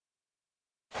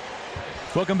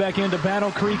Welcome back into Battle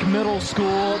Creek Middle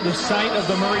School, the site of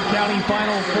the Maury County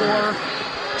Final Four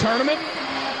tournament.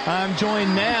 I'm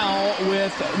joined now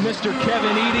with Mr.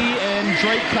 Kevin Eady and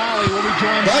Drake Colley. We'll be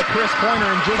joined by Chris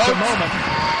Pointer in just a moment.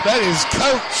 That is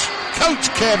Coach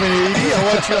Kevin Eady. I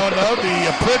want you all to know,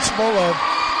 the principal of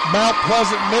Mount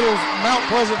Pleasant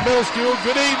Middle School.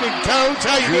 Good evening, Coach.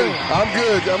 How you doing? I'm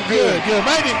good. Good.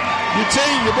 Maybe your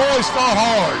team, your boys fought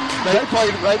hard. They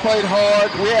played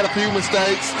hard. We had a few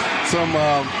mistakes, some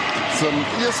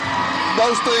just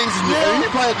those things. Yeah. You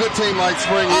play a good team like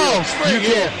Spring Hill. You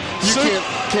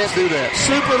can't do that.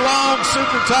 Super long,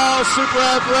 super tall, super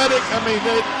athletic. I mean,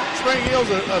 Spring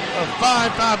Hill's a fine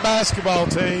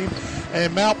basketball team,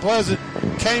 and Mount Pleasant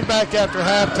came back after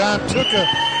halftime, took a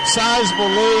sizable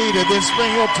lead, and then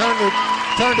Spring Hill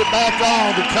turned it back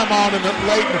on to come on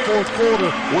late in the fourth quarter.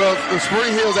 Well, the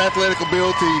Spring Hill's athletic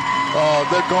ability,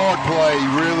 their guard play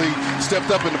really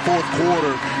stepped up in the fourth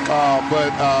quarter,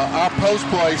 but our post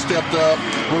play stepped up.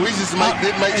 Well, we just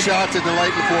didn't make shots in the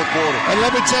late in the fourth quarter. And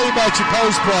let me tell you about your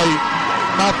post play.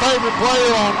 My favorite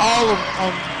player on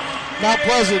Mount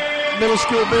Pleasant Middle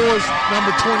School boys,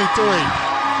 number 23.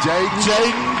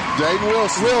 Jaden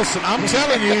Wilson. I'm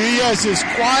telling you, he has this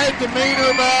quiet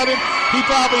demeanor about him. He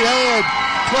probably had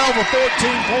 12 or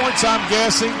 14 points, I'm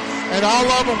guessing, and all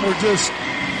of them were just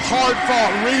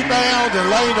hard-fought rebound and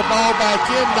laying the ball back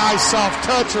in. Nice soft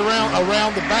touch around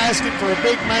the basket for a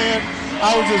big man.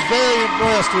 I was just very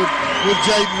impressed with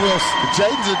Jaden Wilson.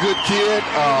 Jaden's a good kid.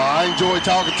 I enjoy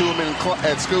talking to him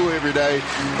at school every day,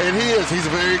 and he's a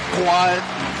very quiet,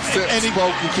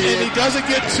 spoken kid. And he doesn't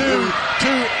get too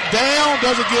down,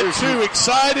 doesn't get too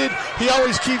excited. He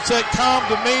always keeps that calm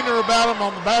demeanor about him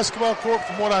on the basketball court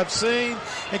from what I've seen,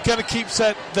 and kind of keeps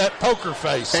that poker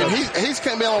face. And he's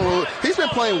been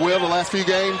playing well the last few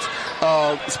games,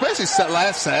 especially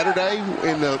last Saturday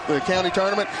in the county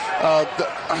tournament.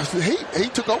 He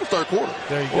took over third quarter.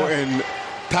 There you go. And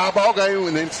tie ball game,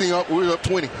 and then we were up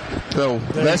 20. So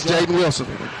that's Jaden Wilson.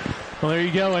 Well, there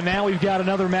you go, and now we've got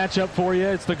another matchup for you.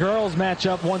 It's the girls'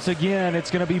 matchup once again.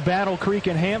 It's going to be Battle Creek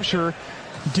and Hampshire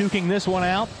duking this one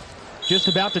out. Just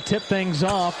about to tip things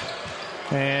off.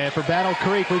 And for Battle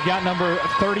Creek, we've got number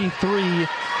 33.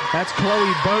 That's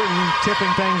Chloe Burton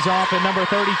tipping things off. And number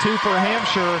 32 for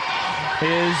Hampshire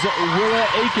is Willa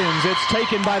Akins. It's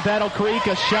taken by Battle Creek.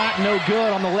 A shot no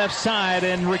good on the left side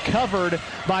and recovered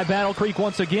by Battle Creek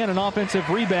once again. An offensive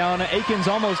rebound. Akins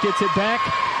almost gets it back.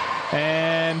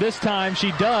 And this time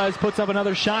she does, puts up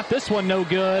another shot. This one no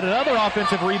good. Another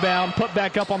offensive rebound, put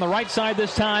back up on the right side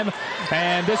this time.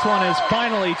 And this one is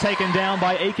finally taken down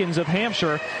by Akins of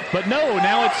Hampshire. But no,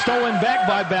 now it's stolen back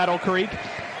by Battle Creek.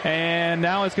 And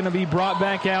now it's going to be brought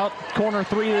back out. Corner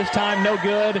three this time, no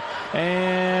good.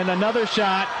 And another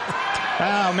shot.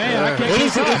 Oh, man, I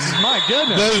can't keep up. My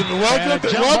goodness. Welcome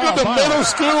to middle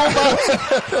school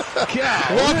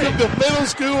Welcome to middle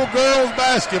school girls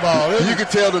basketball. You can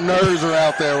tell the nerves are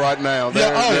out there right now.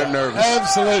 They're nervous.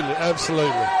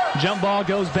 Absolutely. Jump ball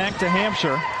goes back to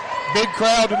Hampshire. Big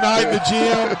crowd tonight in the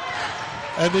gym.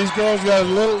 And these girls got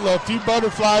a few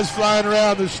butterflies flying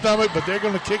around their stomach, but they'll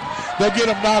get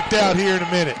them knocked out here in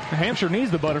a minute. Hampshire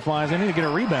needs the butterflies. They need to get a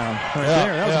rebound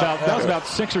there. That was about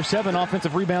 6 or 7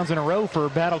 offensive rebounds in a row for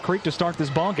Battle Creek to start this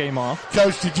ball game off.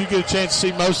 Coach, did you get a chance to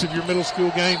see most of your middle school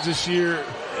games this year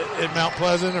at Mount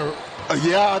Pleasant? Or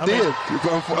yeah, I did.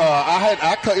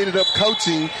 I ended up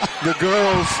coaching the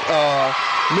girls'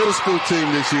 middle school team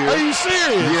this year. Are you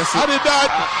serious? Yes. I didn't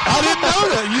know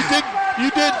that. You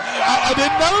did. I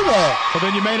didn't know that. Well,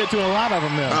 then you made it to a lot of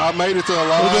them then. I made it to a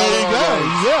lot of them. There you go.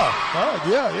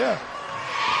 Yeah.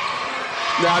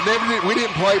 Now, we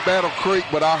didn't play Battle Creek,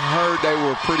 but I heard they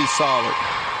were pretty solid.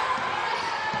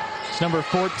 It's number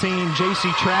 14,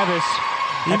 J.C. Travis,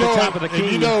 at the top of the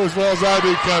key. And you know as well as I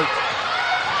do, Coach.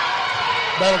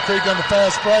 Battle Creek on the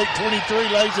fast break. 23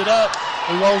 lays it up.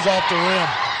 It rolls off the rim.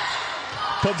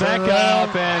 Put back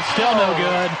up, and still no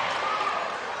good.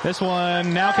 This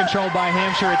one now controlled by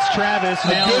Hampshire. It's Travis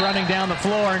now running down the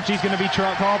floor, and she's going to be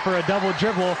called for a double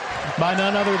dribble by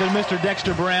none other than Mr.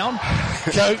 Dexter Brown.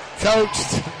 Coach,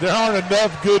 there aren't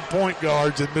enough good point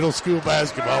guards in middle school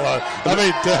basketball. I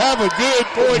mean, to have a good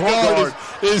point guard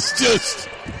is just...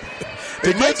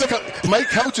 It make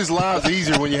coaches' lives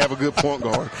easier when you have a good point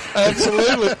guard.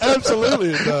 Absolutely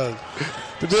it does.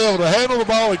 To be able to handle the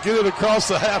ball and get it across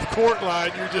the half-court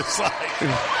line, you're just like...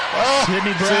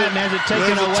 Sydney Bratton has it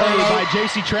taken away by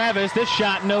J.C. Travis. This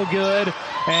shot no good,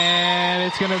 and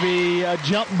it's going to be a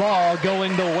jump ball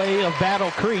going the way of Battle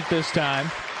Creek this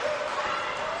time.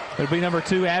 It'll be number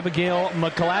 2, Abigail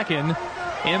McClacken.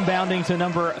 Inbounding to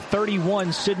number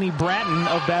 31, Sydney Bratton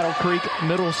of Battle Creek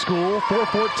Middle School.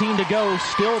 4:14 to go.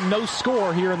 Still no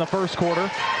score here in the first quarter.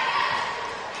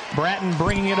 Bratton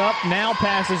bringing it up. Now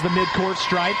passes the midcourt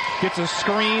stripe. Gets a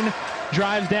screen.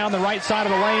 Drives down the right side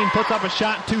of the lane. Puts up a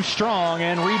shot too strong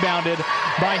and rebounded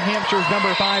by Hampshire's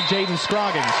number 5, Jaden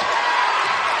Scroggins.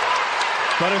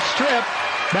 But a strip.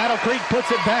 Battle Creek puts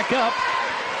it back up.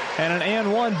 And an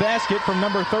and one basket from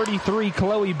number 33,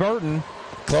 Chloe Burton.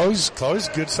 Chloe's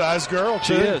a good-sized girl,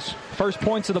 too. She is. First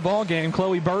points of the ball game,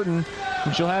 Chloe Burton.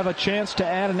 And she'll have a chance to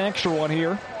add an extra one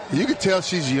here. You can tell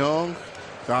she's young.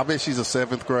 I bet she's a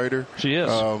 7th grader. She is.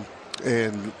 How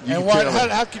can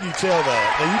you tell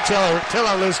that? Now, you tell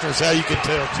our listeners how you can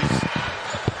tell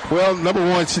she's... Well, number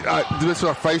one, this is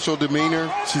her facial demeanor.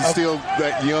 She's still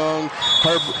that young.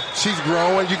 She's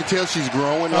growing. You can tell she's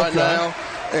growing right now.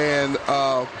 And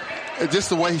just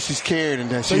the way she's carried and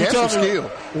that. She has some skill.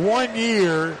 1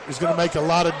 year is going to make a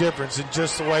lot of difference in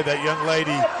just the way that young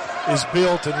lady is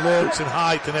built and looks and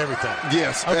height and everything.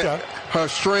 Yes. Okay. Her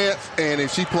strength, and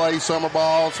if she plays summer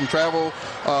ball, some travel,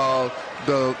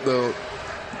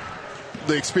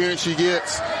 the experience she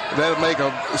gets,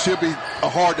 she'll be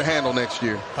hard to handle next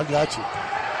year. I got you.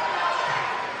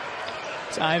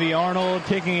 It's Ivy Arnold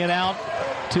kicking it out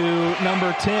to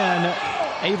number 10,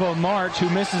 Ava March, who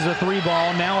misses a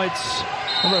 3-ball. Now it's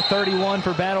number 31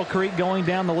 for Battle Creek going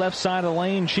down the left side of the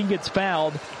lane. She gets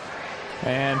fouled,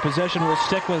 and possession will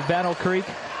stick with Battle Creek.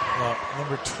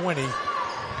 Number 20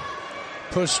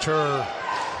 pushed her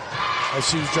as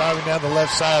she was driving down the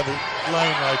left side of the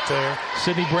lane right there.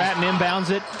 Sydney Bratton inbounds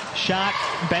it. Shot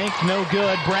banked, no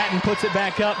good. Bratton puts it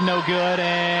back up, no good.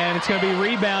 And it's going to be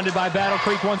rebounded by Battle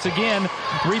Creek once again.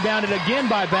 Rebounded again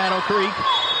by Battle Creek.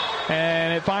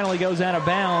 And it finally goes out of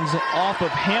bounds off of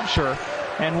Hampshire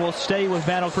and will stay with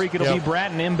Battle Creek. It'll be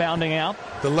Bratton inbounding out.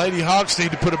 The Lady Hawks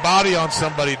need to put a body on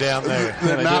somebody down there.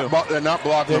 They're not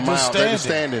blocking them out. They're just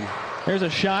standing. There's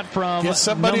a shot from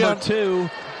number 2.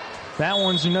 That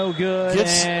one's no good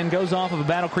and goes off of a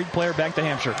Battle Creek player back to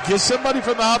Hampshire. Get somebody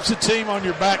from the opposite team on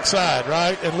your backside,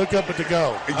 right, and look up at the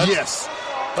goal. Yes.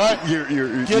 Right.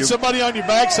 Get somebody on your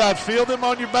backside, field them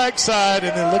on your backside,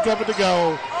 and then look up at the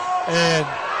goal. And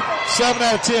 7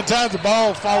 out of 10 times the ball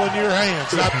will fall in your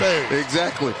hands, not theirs.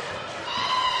 Exactly.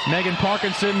 Megan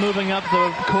Parkinson moving up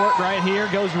the court right here.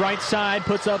 Goes right side,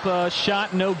 puts up a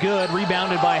shot, no good.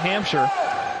 Rebounded by Hampshire.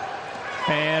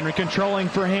 And controlling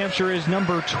for Hampshire is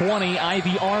number 20,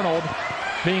 Ivy Arnold,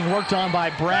 being worked on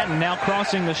by Bratton, now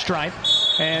crossing the stripe.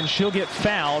 And she'll get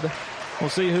fouled.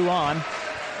 We'll see who on.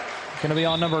 Going to be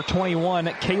on number 21,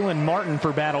 Kaylin Martin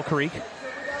for Battle Creek.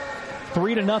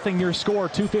 3-0 your score,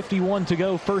 2:51 to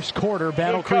go first quarter.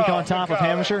 Battle Creek on top of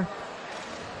Hampshire.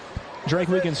 Drake,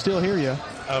 we can still hear you.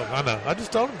 Oh, I know. I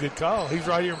just told him good call. He's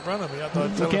right here in front of me.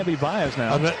 You can't be biased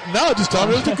now. I just told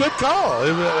him it was a good call.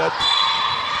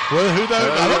 I don't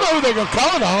know who they're going to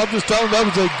call it on. I'm just telling them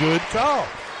that was a good call.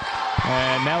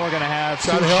 And now we're going to have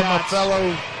try to help my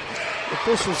fellow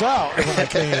officials out when I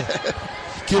can.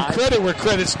 Give credit where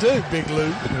credit's due, Big Lou.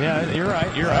 Yeah, you're right.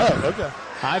 Okay.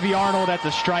 Ivy Arnold at the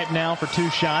stripe now for 2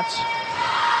 shots.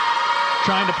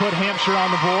 Trying to put Hampshire on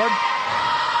the board.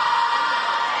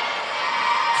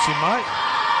 She might.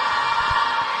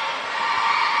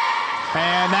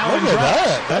 And that Look one at drops.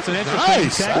 that. That's an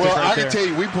interesting tactic. Well, right I can tell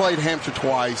you, we played Hampshire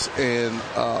twice, and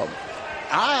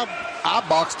I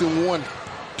boxed in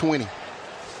 120.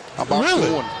 I boxed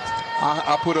in 1.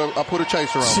 I put a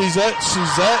chaser on. She's that.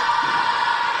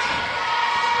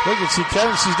 Look at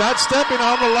Kevin. She's not stepping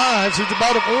on the line. She's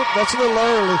about that's a little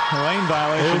early. Lane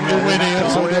violation. It went in,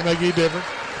 so it doesn't make any difference.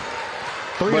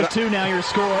 3-2 now your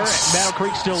score. Battle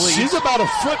Creek still leads. She's about a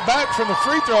foot back from the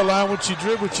free throw line when she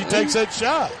takes that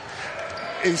shot.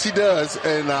 And she does.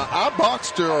 And I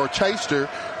boxed her or chased her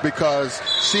because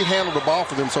she handled the ball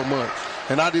for them so much.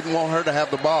 And I didn't want her to have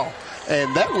the ball.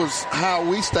 And that was how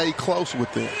we stayed close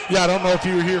with them. Yeah, I don't know if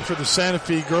you were here for the Santa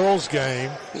Fe girls game,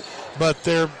 but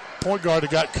their point guard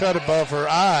got cut above her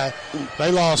eye.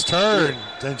 They lost her,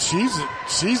 and she's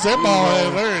their ball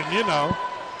handler, and you know.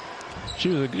 She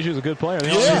was a good player.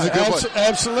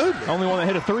 Absolutely. Only one that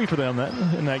hit a 3 for them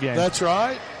in that game. That's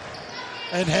right.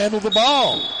 And handled the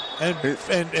ball. And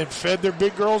fed their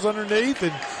big girls underneath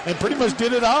and pretty much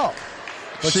did it all.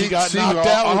 But she got knocked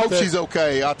out. I hope she's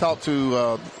okay. I talked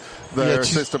to their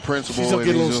assistant principal. She's going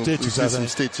to get little stitches. Some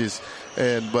stitches.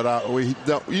 But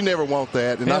you never want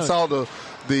that. And I saw the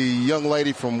young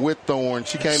lady from Whitthorne.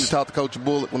 She came to talk to Coach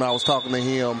Bullock when I was talking to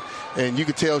him. And you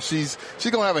could tell she's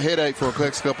going to have a headache for the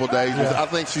next couple of days. Yeah. I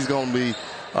think she's going to be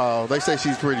they say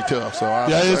she's pretty tough. So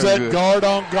it's that good. Guard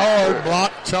on guard,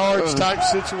 block charge type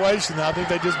situation. I think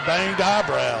they just banged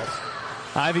eyebrows.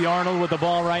 Ivy Arnold with the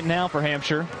ball right now for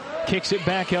Hampshire. Kicks it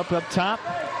back up top.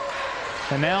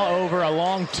 And now over a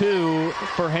long 2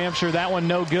 for Hampshire. That one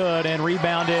no good and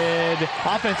rebounded.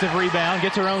 Offensive rebound.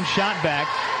 Gets her own shot back.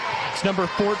 It's number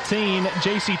 14,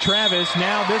 J.C. Travis.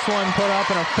 Now this one put up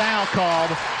and a foul called,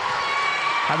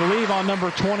 I believe, on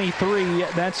number 23.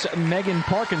 That's Megan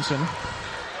Parkinson.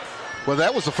 Well,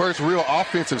 that was the first real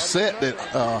offensive set that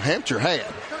Hampshire had.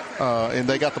 And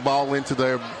they got the ball into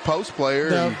their post player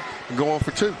and going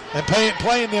for 2. And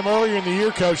playing them earlier in the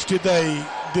year, Coach, did they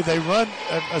run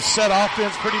a set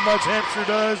offense pretty much Hampshire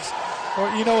does? Or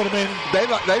you know what I mean? They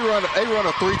run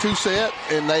a 3-2 set,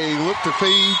 and they look to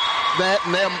feed that.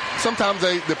 And then sometimes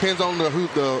they depends on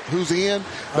who's in.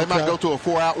 They might go to a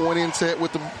 4-out 1-in set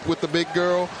with the big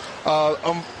girl.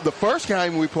 The first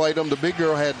game we played them, the big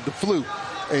girl had the flu,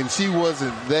 and she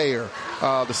wasn't there.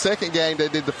 The second game they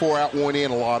did the 4-out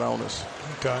 1-in a lot on us.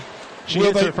 Okay. She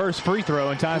hits her first free throw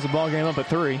and ties the ball game up at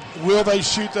 3. Will they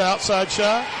shoot the outside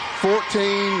shot?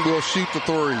 14 will shoot the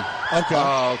 3.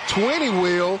 Okay. 20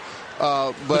 will,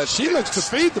 but she looks to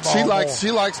feed the ball.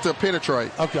 She likes to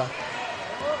penetrate. Okay.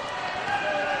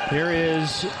 Here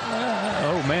is,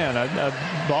 a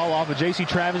ball off of J.C.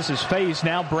 Travis's face.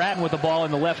 Now Bratton with the ball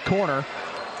in the left corner.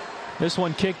 This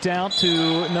one kicked out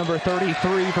to number 33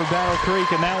 for Battle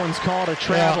Creek, and that one's called a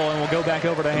travel, and we'll go back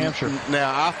over to Hampshire.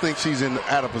 Now, I think she's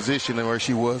out of position where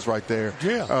she was right there.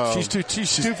 Yeah, she's too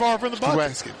far from the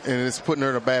basket. And it's putting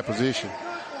her in a bad position.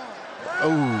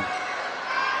 Oh.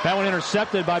 That one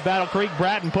intercepted by Battle Creek.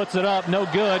 Bratton puts it up, no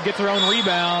good, gets her own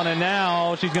rebound, and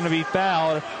now she's going to be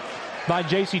fouled by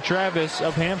J.C. Travis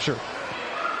of Hampshire.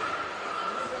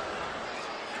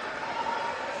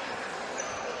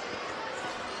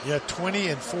 Yeah, 20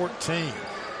 and 14.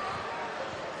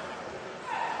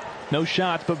 No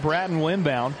shots, but Bratton will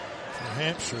inbound. For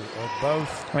Hampshire,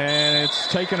 both. And it's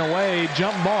taken away.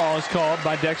 Jump ball is called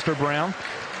by Dexter Brown.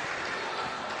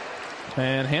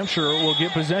 And Hampshire will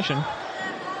get possession.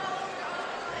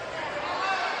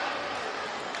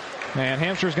 And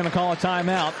Hampshire's going to call a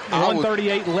timeout.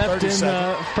 1:38 left in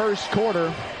the first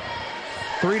quarter.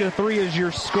 3-3 is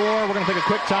your score. We're going to take a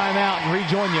quick timeout and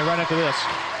rejoin you right after this.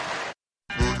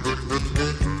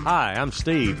 Hi, I'm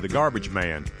Steve, the garbage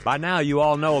man. By now you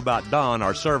all know about Don,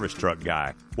 our service truck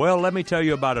guy. Well, let me tell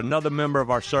you about another member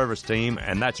of our service team,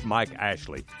 and that's Mike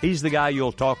Ashley. He's the guy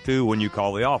you'll talk to when you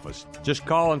call the office. Just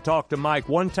call and talk to Mike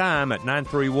one time at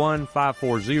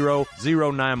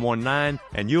 931-540-0919,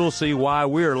 and you'll see why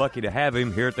we're lucky to have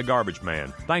him here at the Garbage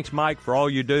Man. Thanks, Mike, for all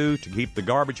you do to keep the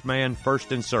Garbage Man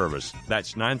first in service.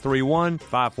 That's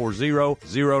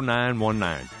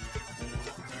 931-540-0919.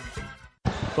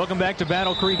 Welcome back to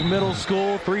Battle Creek Middle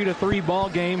School. 3-3 ball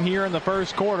game here in the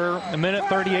first quarter.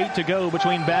 1:38 to go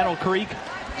between Battle Creek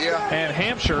and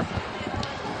Hampshire.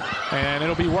 And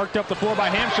it'll be worked up the floor by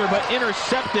Hampshire, but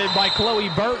intercepted by Chloe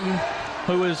Burton,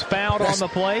 who is fouled on the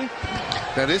play.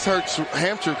 Now this hurts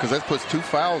Hampshire because that puts 2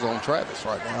 fouls on Travis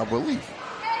right now, I believe.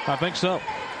 I think so.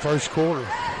 First quarter.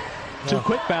 2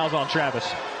 quick fouls on Travis.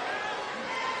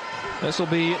 This will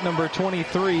be number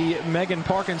 23, Megan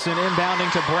Parkinson,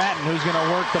 inbounding to Bratton, who's going to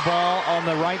work the ball on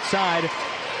the right side.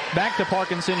 Back to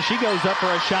Parkinson. She goes up for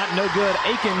a shot. No good.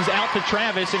 Akins out to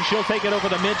Travis, and she'll take it over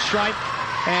the mid-stripe.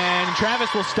 And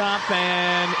Travis will stop,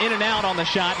 and in and out on the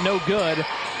shot. No good.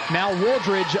 Now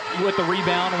Wooldridge with the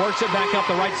rebound. Works it back up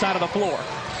the right side of the floor.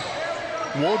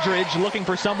 Wooldridge looking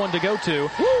for someone to go to.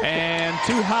 And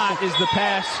too hot is the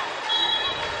pass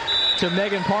to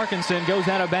Megan Parkinson. Goes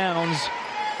out of bounds.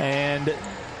 And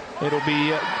it'll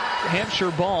be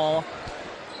Hampshire ball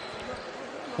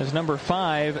as number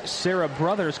 5, Sarah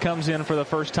Brothers, comes in for the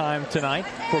first time tonight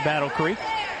for Battle Creek.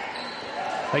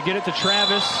 They get it to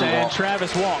Travis, and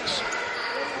Travis walks.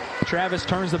 Travis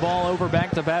turns the ball over back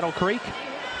to Battle Creek.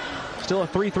 Still a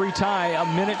 3-3 tie, a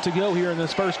minute to go here in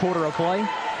this first quarter of play.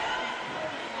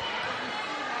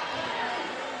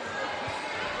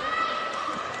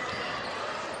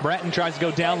 Bratton tries to go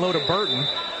down low to Burton.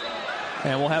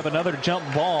 And we'll have another jump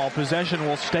ball. Possession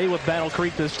will stay with Battle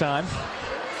Creek this time.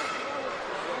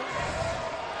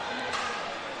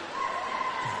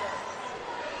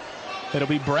 It'll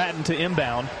be Bratton to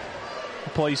inbound. The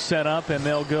play set up, and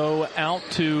they'll go out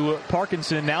to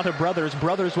Parkinson. Now to Brothers.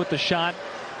 Brothers with the shot.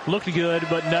 Looked good,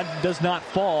 but does not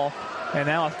fall. And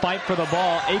now a fight for the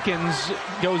ball. Akins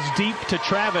goes deep to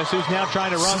Travis, who's now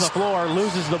trying to run the floor.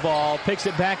 Loses the ball. Picks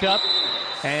it back up.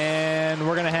 And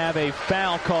we're going to have a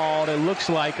foul called, it looks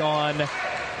like, on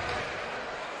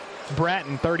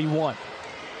Bratton, 31.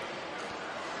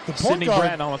 Sydney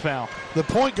Bratton on a foul. The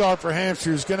point guard for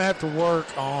Hampshire is going to have to work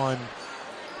on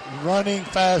running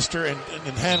faster and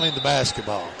handling the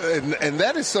basketball. And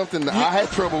that is something that I had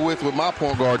trouble with my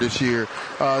point guard this year.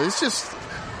 It's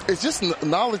just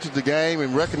knowledge of the game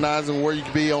and recognizing where you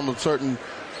can be on a certain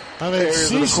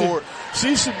areas of the court.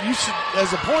 You should,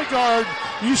 as a point guard,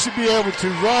 you should be able to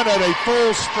run at a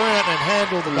full sprint and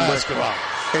handle the basketball.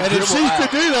 And if she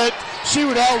could do that, she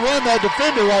would outrun that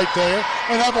defender right there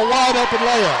and have a wide open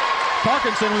layup.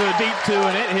 Parkinson with a deep two,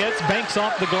 and it hits, banks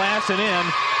off the glass and in.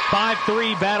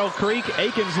 5-3 Battle Creek.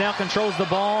 Akins now controls the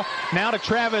ball. Now to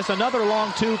Travis, another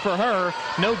long two for her.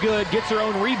 No good, gets her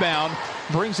own rebound,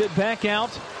 brings it back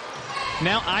out.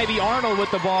 Now Ivy Arnold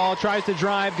with the ball, tries to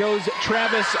drive, goes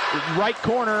Travis, right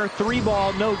corner, three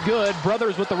ball, no good.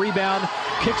 Brothers with the rebound,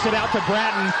 kicks it out to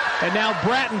Bratton, and now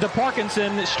Bratton to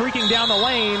Parkinson, streaking down the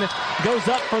lane, goes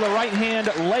up for the right-hand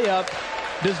layup,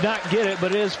 does not get it,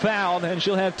 but it is fouled, and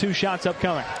she'll have two shots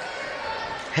upcoming.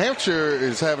 Hampshire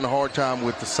is having a hard time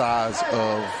with the size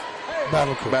of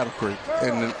Battle Creek.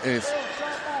 And it's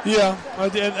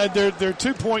their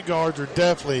 2 point guards are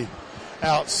definitely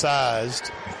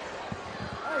outsized.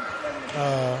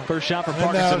 First shot for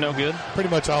Parkinson, no good. Pretty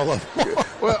much all of them.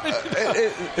 Well,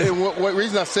 what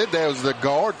reason I said that was the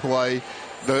guard play.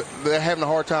 They're having a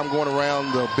hard time going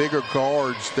around the bigger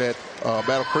guards that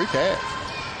Battle Creek has.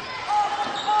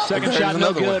 Second shot,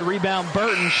 no good. Rebound,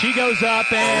 Burton. She goes up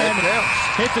and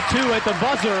hits a two at the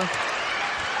buzzer.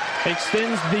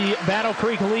 Extends the Battle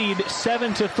Creek lead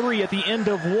 7-3 at the end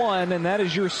of one, and that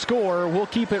is your score. We'll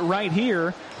keep it right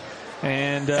here.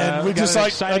 And we just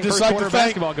like to thank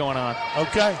basketball going on.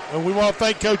 Okay, and we want to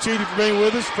thank Coach Edie for being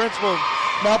with us, principal of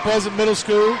Mount Pleasant Middle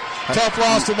School. Tough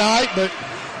loss tonight, but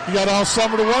you got all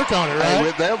summer to work on it,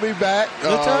 right? Hey, they'll be back.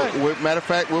 That's right. Matter of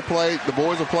fact, the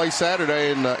boys will play Saturday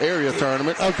in the area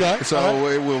tournament. Okay, so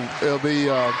it'll be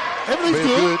everything's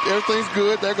good. Everything's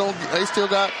good. They still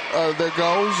got their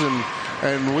goals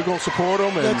and we're going to support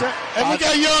them. And look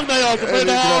how young they are compared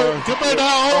to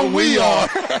how old we are.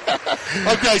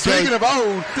 Okay, speaking of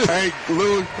old, hey,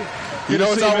 Lou,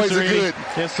 it's always a good.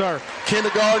 Yes, sir.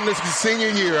 Kindergarten, this is senior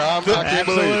year. I can't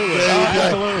believe it.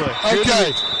 Absolutely.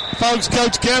 Okay, folks,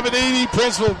 Coach Kevin Edie,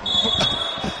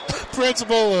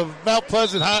 principal of Mount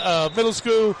Pleasant Middle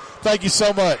School, thank you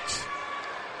so much.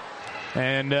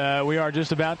 And we are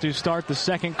just about to start the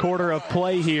second quarter of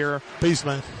play here. Peace,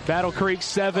 man. Battle Creek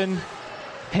 7,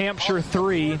 Hampshire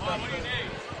 3.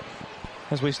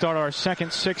 As we start our second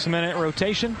 6-minute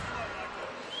rotation.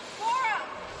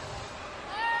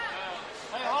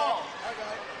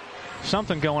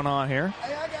 Something going on here.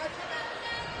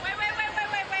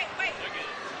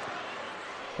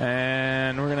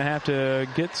 And we're going to have to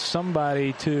get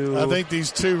somebody to... I think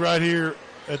these two right here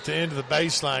at the end of the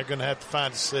baseline are going to have to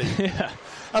find a seat. Yeah.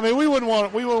 I mean, we wouldn't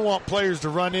want players to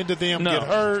run into them, get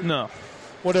hurt. No.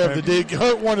 Whatever they did,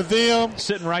 hurt one of them.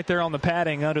 Sitting right there on the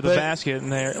padding under the basket.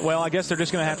 And I guess they're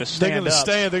just going to have to stand up.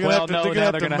 They're going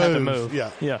to have to move.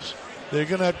 Yeah. Yes. They're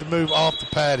going to have to move off the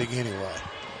padding anyway.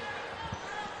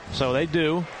 So they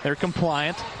do. They're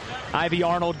compliant. Ivy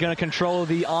Arnold going to control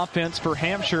the offense for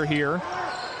Hampshire here,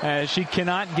 as she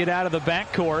cannot get out of the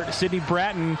backcourt. Sydney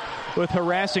Bratton with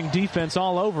harassing defense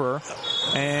all over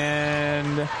her.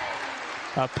 And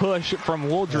a push from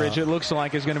Wooldridge, it looks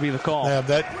like, is going to be the call. Yeah,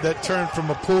 that turned from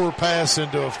a poor pass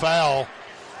into a foul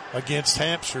against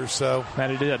Hampshire. So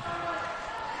that it did.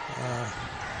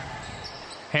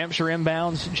 Hampshire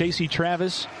inbounds. J.C.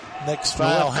 Travis. Next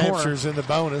foul, Hampshire's in the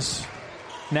bonus.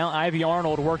 Now Ivy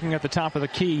Arnold working at the top of the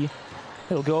key.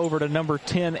 It'll go over to number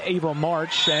 10, Ava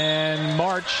March, and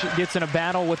March gets in a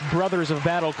battle with Brothers of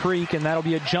Battle Creek, and that'll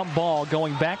be a jump ball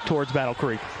going back towards Battle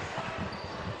Creek.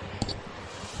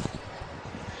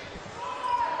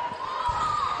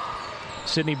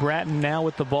 Sydney Bratton now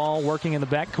with the ball, working in the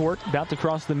backcourt, about to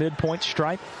cross the midpoint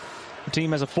stripe. The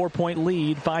team has a 4-point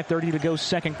lead, 5:30 to go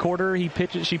second quarter.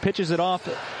 She pitches it off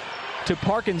to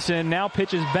Parkinson, now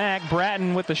pitches back.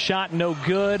 Bratton with the shot, no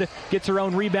good. Gets her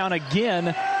own rebound again,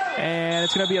 and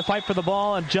it's going to be a fight for the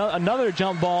ball. And another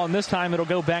jump ball, and this time it'll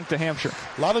go back to Hampshire.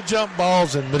 A lot of jump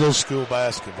balls in middle school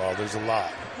basketball. There's a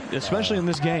lot. Especially in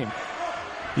this game.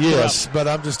 Yes, but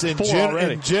I'm just in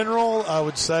general, I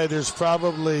would say there's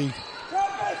probably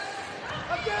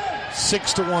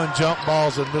 6-to-1 jump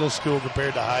balls in middle school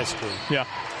compared to high school. Yeah.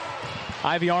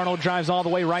 Ivy Arnold drives all the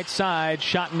way right side.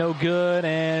 Shot no good,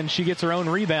 and she gets her own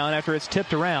rebound after it's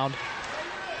tipped around.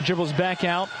 Dribbles back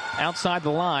outside the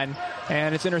line,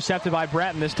 and it's intercepted by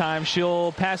Bratton this time.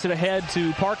 She'll pass it ahead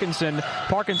to Parkinson.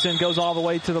 Parkinson goes all the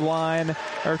way to the line,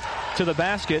 or to the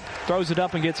basket, throws it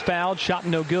up and gets fouled. Shot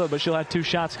no good, but she'll have two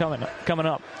shots coming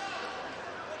up.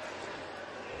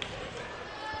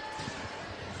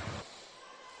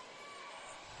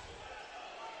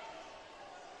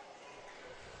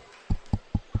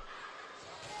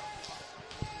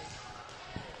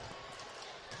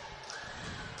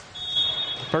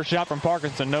 First shot from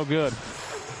Parkinson, no good.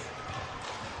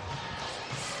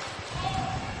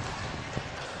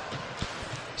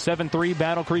 (7-3)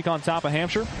 Battle Creek on top of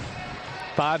Hampshire.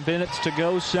 5 minutes to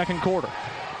go, second quarter.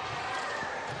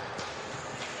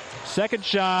 Second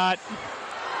shot.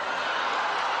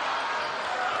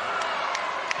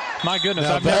 My goodness,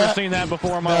 I've never seen that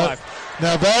before in my life.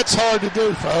 Now that's hard to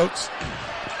do, folks.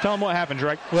 Tell them what happened,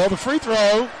 Drake. Well, the free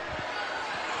throw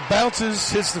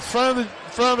bounces, hits the front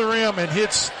of the rim, and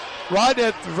hits right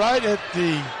at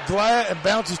the glass, and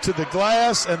bounces to the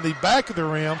glass and the back of the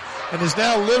rim, and is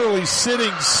now literally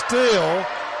sitting still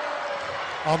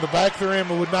on the back of the rim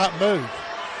and would not move.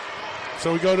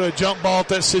 So we go to a jump ball at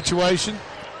that situation.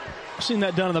 I've seen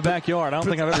that done in the backyard. I don't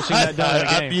think I've ever seen that done in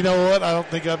a game. You know what? I don't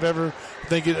think I've ever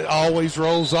think it always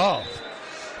rolls off.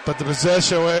 But the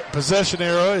possession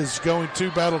arrow is going to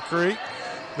Battle Creek.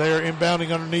 They are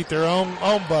inbounding underneath their own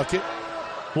bucket.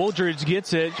 Wooldridge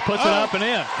gets it, puts it up and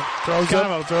in. Throws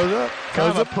up. Kind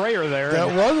of a prayer there. That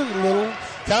was a little,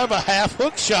 kind of a half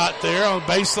hook shot there on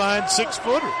baseline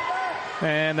 6-footer.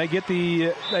 And they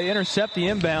intercept the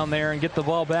inbound there and get the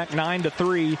ball back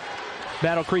 9-3.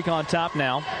 Battle Creek on top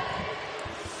now.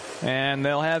 And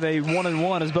they'll have a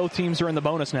 1-1 as both teams are in the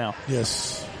bonus now.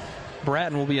 Yes.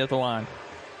 Bratton will be at the line.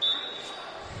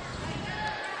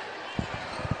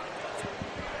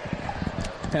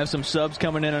 Have some subs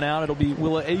coming in and out. It'll be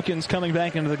Willa Akins coming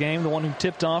back into the game, the one who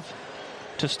tipped off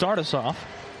to start us off.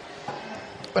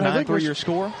 But 9-3 your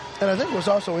score. And I think what's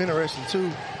also interesting, too,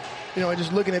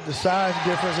 just looking at the size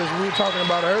difference as we were talking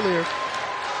about earlier,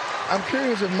 I'm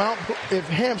curious if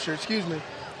Hampshire,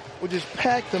 would just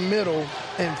pack the middle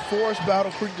and force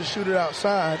Battle Creek to shoot it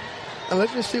outside, and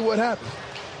let's just see what happens.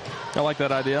 I like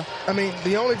that idea. I mean,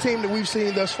 the only team that we've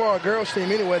seen thus far, a girls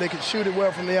team anyway, that could shoot it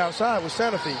well from the outside was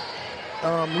Santa Fe.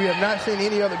 We have not seen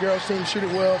any other girls team shoot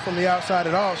it well from the outside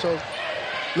at all. So,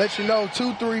 let you know,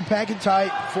 2-3, pack it tight,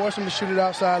 force them to shoot it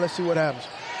outside. Let's see what happens.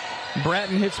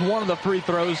 Bratton hits one of the free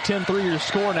throws, 10-3 your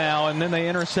score now, and then they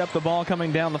intercept the ball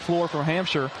coming down the floor from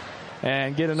Hampshire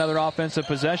and get another offensive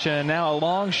possession. And now a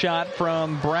long shot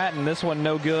from Bratton. This one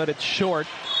no good. It's short,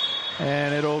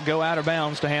 and it'll go out of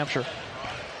bounds to Hampshire.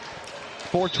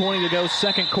 4:20 to go,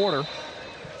 second quarter.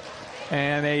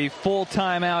 And a full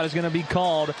timeout is going to be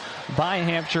called by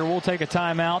Hampshire. We'll take a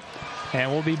timeout,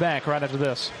 and we'll be back right after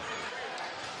this.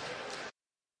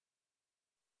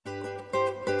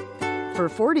 For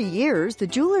 40 years, the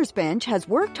Jewelers Bench has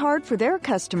worked hard for their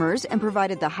customers and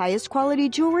provided the highest quality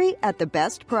jewelry at the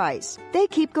best price. They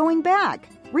keep going back.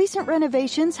 Recent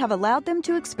renovations have allowed them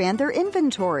to expand their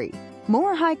inventory.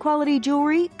 More high-quality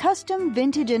jewelry, custom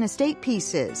vintage and estate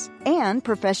pieces, and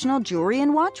professional jewelry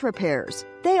and watch repairs.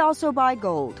 They also buy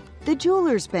gold. The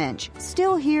Jewelers Bench,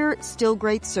 still here, still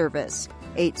great service.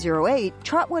 808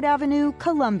 Trotwood Avenue,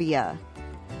 Columbia.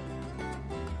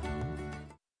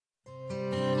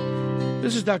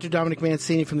 This is Dr. Dominic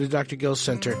Mancini from the Dr. Gill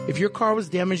Center. If your car was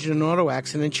damaged in an auto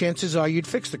accident, chances are you'd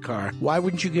fix the car. Why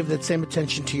wouldn't you give that same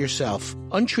attention to yourself?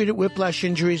 Untreated whiplash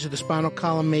injuries of the spinal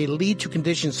column may lead to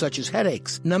conditions such as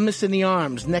headaches, numbness in the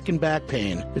arms, neck and back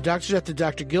pain. The doctors at the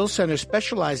Dr. Gill Center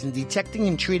specialize in detecting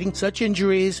and treating such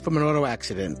injuries from an auto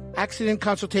accident. Accident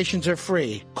consultations are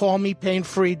free. Call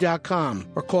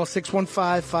mepainfree.com or call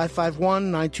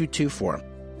 615-551-9224.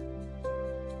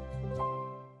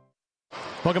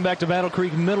 Welcome back to Battle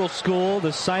Creek Middle School,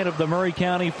 the site of the Maury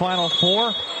County Final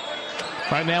Four.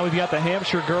 Right now we've got the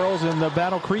Hampshire girls and the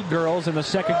Battle Creek girls in the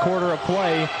second quarter of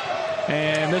play.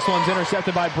 And this one's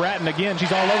intercepted by Bratton. Again,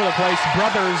 she's all over the place.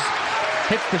 Brothers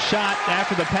hits the shot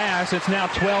after the pass. It's now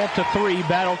 12-3,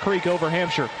 Battle Creek over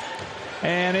Hampshire.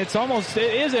 And it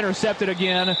is intercepted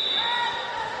again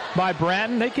by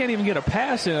Bratton. They can't even get a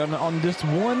pass in on just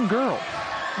one girl.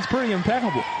 It's pretty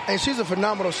impeccable. And she's a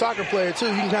phenomenal soccer player, too.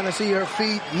 You can kind of see her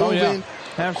feet moving,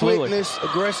 quickness,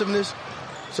 aggressiveness.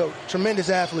 So, tremendous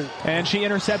athlete. And she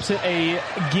intercepts it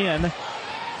again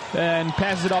and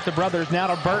passes it off to Brothers.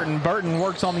 Now to Burton. Burton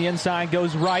works on the inside,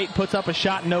 goes right, puts up a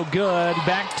shot, no good.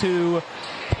 Back to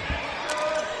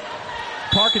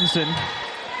Parkinson.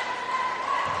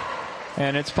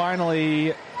 And it's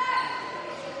finally...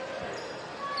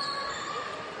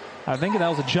 I think that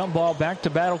was a jump ball back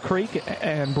to Battle Creek,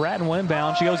 and Bratton will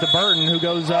inbound. She goes to Burton, who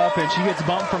goes up, and she gets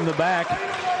bumped from the back.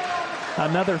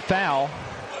 Another foul,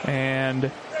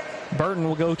 and Burton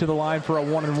will go to the line for a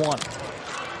 1-and-1.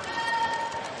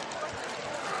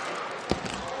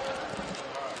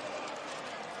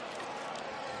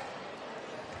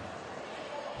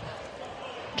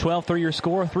 (12-3) your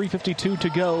score, 3:52 to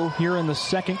go here in the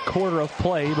second quarter of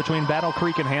play between Battle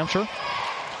Creek and Hampshire.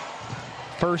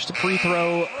 First free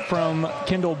throw from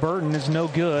Kendall Burton is no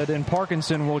good, and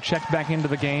Parkinson will check back into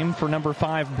the game for number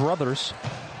 5, Brothers.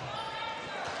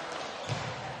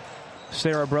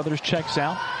 Sarah Brothers checks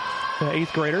out, the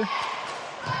 8th grader.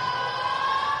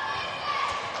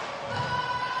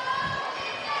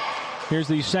 Here's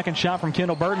the second shot from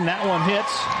Kendall Burton. That one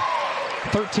hits.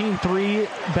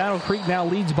 13-3. Battle Creek now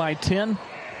leads by 10.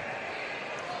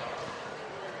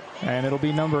 And it'll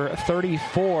be number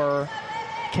 34,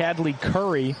 Cadley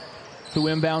Curry, who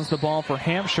inbounds the ball for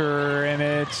Hampshire, and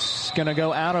it's going to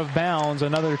go out of bounds.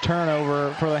 Another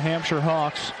turnover for the Hampshire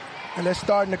Hawks. And that's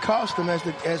starting to cost them as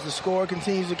the score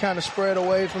continues to kind of spread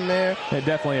away from there. It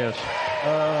definitely is.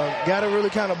 Got to really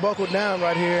kind of buckle down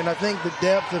right here, and I think the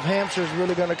depth of Hampshire is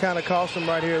really going to kind of cost them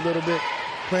right here a little bit,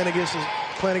 playing against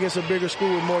a bigger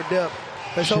school with more depth.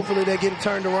 Let's hopefully they get it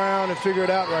turned around and figure it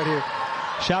out right here.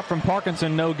 Shot from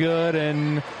Parkinson, no good,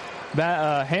 and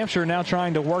Hampshire now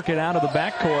trying to work it out of the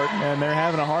backcourt, and they're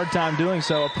having a hard time doing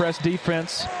so. A press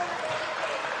defense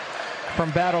from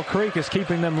Battle Creek is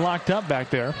keeping them locked up back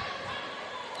there.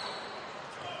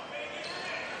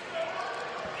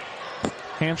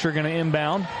 Hampshire going to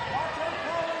inbound.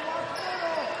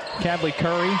 Cadley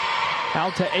Curry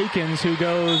out to Akins, who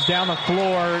goes down the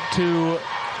floor to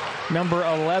number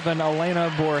 11,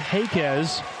 Elena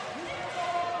Borjaquez.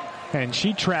 And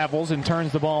she travels and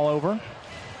turns the ball over.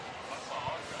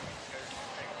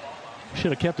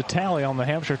 Should have kept a tally on the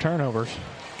Hampshire turnovers.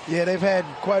 Yeah, they've had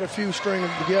quite a few stringing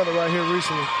together right here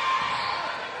recently.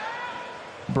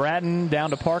 Bratton down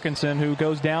to Parkinson, who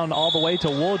goes down all the way to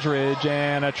Wooldridge,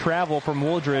 and a travel from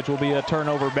Wooldridge will be a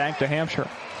turnover back to Hampshire.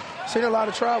 Seen a lot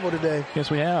of travel today.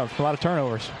 Yes, we have. A lot of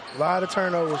turnovers. A lot of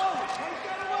turnovers.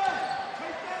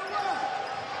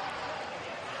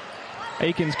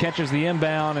 Akins catches the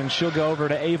inbound, and she'll go over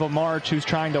to Ava March, who's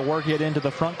trying to work it into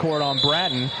the front court on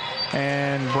Bratton.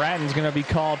 And Bratton's going to be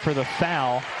called for the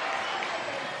foul.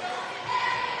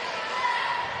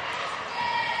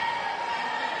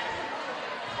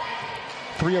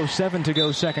 .307 to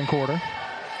go second quarter.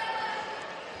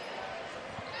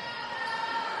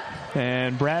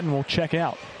 And Bratton will check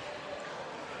out.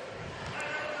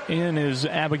 In is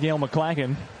Abigail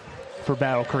McClacken for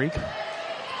Battle Creek.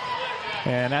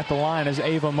 And at the line is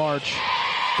Ava March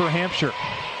for Hampshire.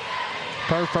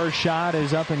 Her first shot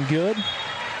is up and good.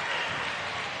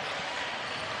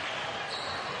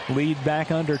 Lead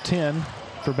back under 10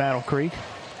 for Battle Creek.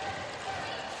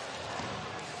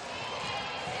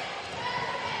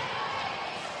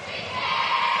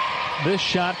 This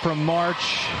shot from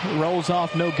March rolls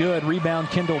off no good. Rebound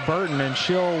Kendall Burton, and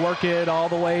she'll work it all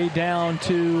the way down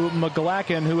to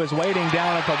McGlacken, who is waiting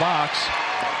down at the box.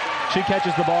 She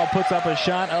catches the ball, puts up a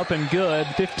shot, up and good.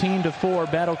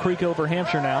 15-4, Battle Creek over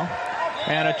Hampshire now.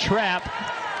 And a trap.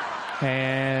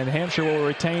 And Hampshire will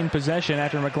retain possession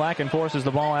after McGlacken forces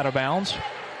the ball out of bounds.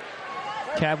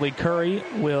 Cadley Curry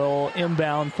will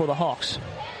inbound for the Hawks.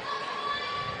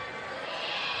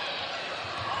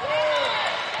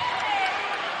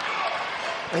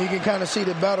 And you can kind of see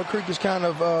that Battle Creek is kind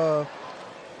of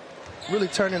really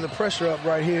turning the pressure up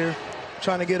right here,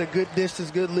 trying to get a good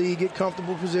distance, good lead, get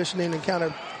comfortable positioning, and kind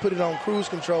of put it on cruise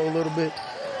control a little bit.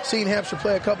 Seen Hampshire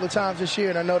play a couple of times this year,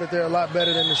 and I know that they're a lot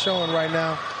better than they're showing right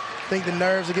now. I think the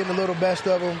nerves are getting a little best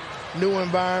of them. New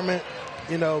environment,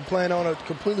 playing on a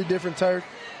completely different turf.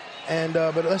 And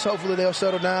but let's hopefully they'll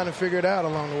settle down and figure it out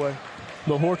along the way.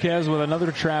 Bojorquez with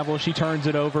another travel. She turns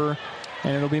it over,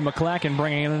 and it'll be McClacken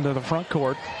bringing it into the front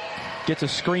court. Gets a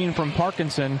screen from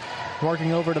Parkinson,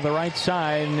 working over to the right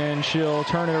side, and then she'll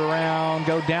turn it around,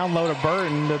 go down low to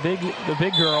Burton, the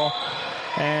big girl,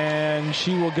 and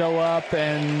she will go up,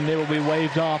 and it will be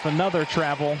waved off. Another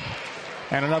travel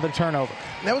and another turnover.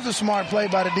 That was a smart play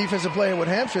by the defensive player with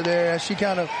Hampshire there. As she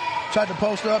kind of tried to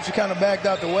post up, she kind of backed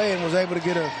out the way and was able to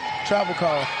get a travel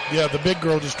call. Yeah, the big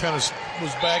girl just kind of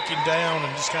was backing down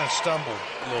and just kind of stumbled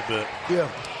a little bit. Yeah.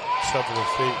 Shuffled her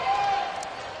feet.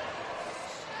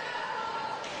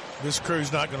 This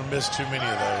crew's not going to miss too many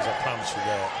of those, I promise you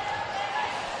that.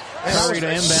 Curry to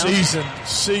inbound.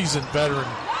 Seasoned veteran.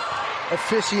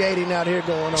 Officiating out here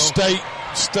going on.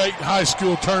 State high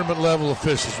school tournament level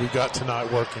officials we got tonight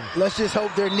working. Let's just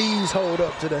hope their knees hold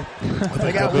up today.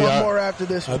 They got one more after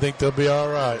this one. I think they'll be all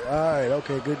right. All right,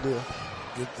 okay, good deal.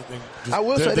 I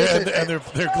will say this, and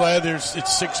they're glad it's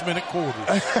 6-minute quarters.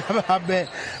 I bet.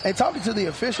 And talking to the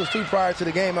officials too prior to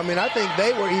the game, I mean, I think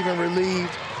they were even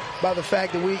relieved by the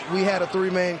fact that we had a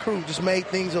 3-man crew. Just made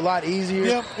things a lot easier.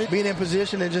 Yep, being in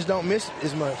position and just don't miss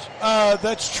as much.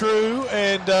 That's true,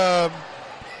 and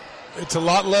it's a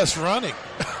lot less running.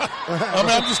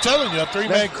 I'm just telling you, a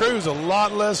 3-man crew is a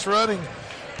lot less running.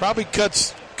 Probably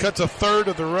cuts cuts a third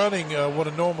of the running what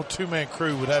a normal two-man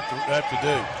crew would have to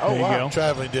do. Oh, wow.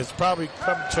 Traveling distance. Probably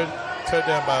cut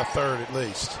down by a third at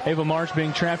least. Ava March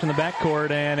being trapped in the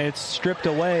backcourt, and it's stripped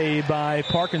away by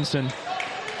Parkinson.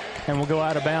 And will go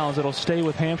out of bounds. It'll stay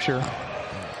with Hampshire.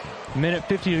 Minute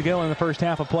 50 to go in the first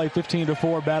half of play.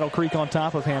 15-4, Battle Creek on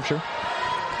top of Hampshire.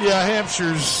 Yeah,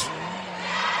 Hampshire's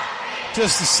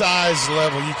just the size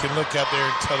level. You can look out there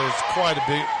and tell there's quite a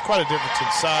difference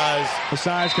in size. The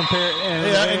size compared,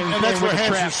 and that's where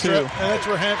Hampshire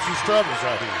struggles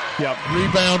right here. Yep.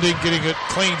 Rebounding, getting a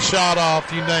clean shot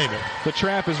off, you name it. The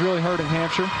trap is really hurting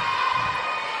Hampshire.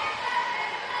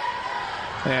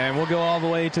 And we'll go all the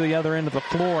way to the other end of the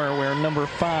floor where number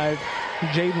 5,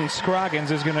 Jaden Scroggins,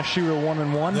 is going to shoot a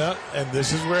 1-and-1. Yeah, and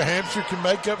this is where Hampshire can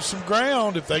make up some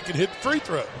ground if they can hit the free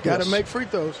throw. Got to make free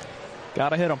throws. Got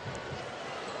to hit them.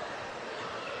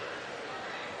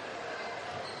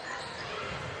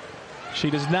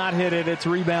 She does not hit it. It's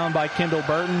rebound by Kendall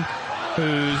Burton,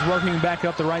 who's working back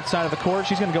up the right side of the court.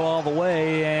 She's going to go all the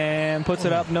way and puts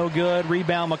it up. No good.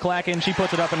 Rebound McClacken. She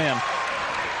puts it up and in.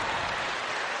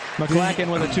 McClacken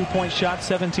with a 2-point shot,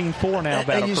 17-4 now.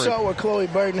 And you saw where Chloe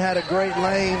Burton had a great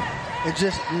lane and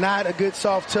just not a good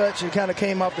soft touch and kind of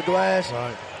came off the glass.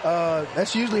 Right.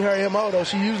 That's usually her MO, though.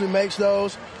 She usually makes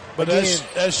those. But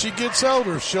as she gets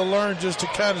older, she'll learn just to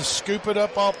kind of scoop it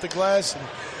up off the glass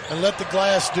and let the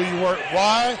glass do your work.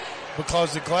 Why?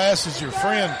 Because the glass is your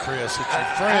friend, Chris. It's your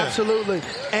friend. Absolutely.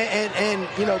 And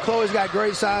you know, Chloe's got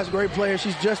great size, great player.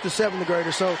 She's just a 7th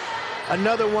grader. So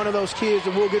another one of those kids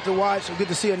that we'll get to watch. We'll get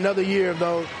to see another year of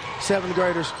those 7th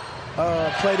graders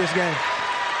play this game.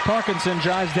 Parkinson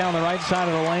drives down the right side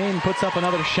of the lane, puts up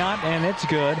another shot, and it's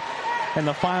good. In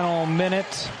the final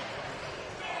minute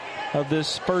of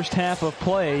this first half of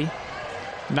play,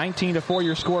 19-4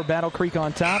 your score, Battle Creek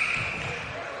on top.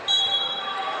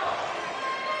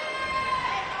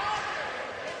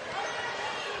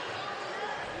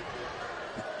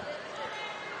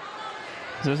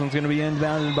 This one's going to be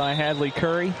inbounded by Hadley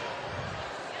Curry.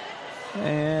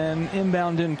 And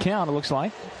inbound didn't count, it looks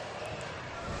like.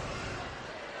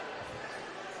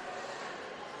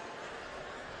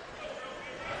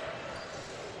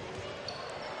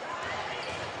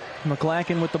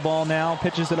 McClacken with the ball now,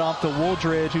 pitches it off to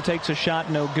Wooldridge, who takes a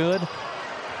shot, no good.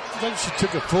 I think she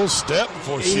took a full step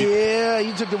before she... Yeah,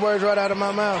 you took the words right out of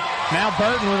my mouth. Now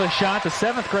Burton with a shot. The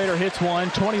 7th grader hits one.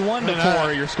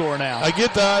 21-4 your score now. I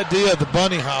get the idea of the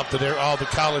bunny hop that all the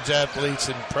college athletes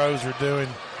and pros are doing.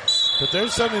 But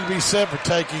there's something to be said for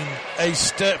taking a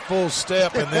full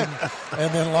step and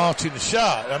then launching the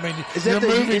shot. I mean, is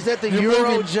that the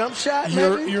Euro jump shot?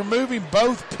 You're moving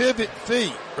both pivot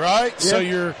feet, right? Yep. So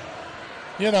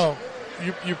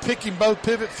you're picking both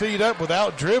pivot feet up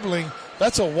without dribbling.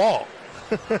 That's a walk.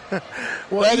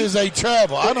 That is a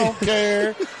travel. I don't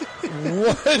care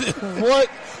what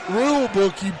rule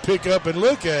book you pick up and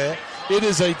look at. It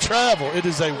is a travel. It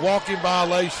is a walking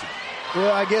violation.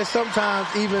 Well, I guess sometimes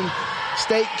even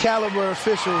state caliber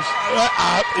officials.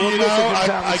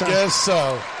 I guess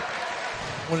so.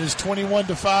 When it's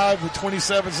 21-5 with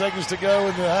 27 seconds to go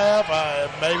in the half,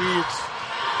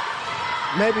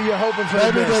 maybe you're hoping for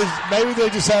the best. Maybe they're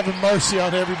just having mercy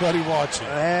on everybody watching.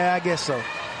 I guess so.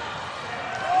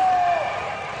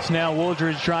 It's now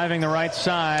Wooldridge driving the right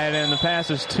side, and the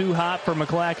pass is too hot for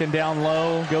McClacken down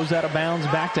low. Goes out of bounds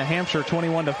back to Hampshire,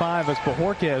 21-5 as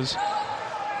Pajorquez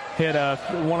hit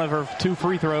one of her 2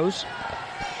 free throws.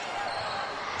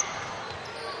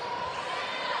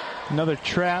 Another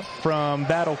trap from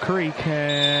Battle Creek,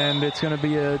 and it's going to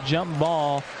be a jump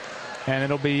ball, and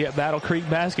it'll be Battle Creek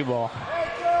basketball.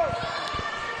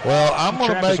 Well, I'm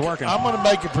going to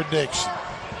make a prediction.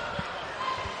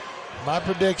 My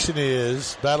prediction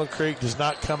is Battle Creek does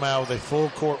not come out with a full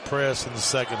court press in the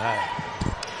second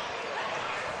half.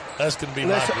 That's going to be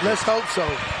my prediction. Let's hope so.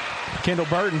 Kendall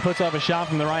Burton puts up a shot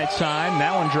from the right side, and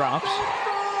that one drops.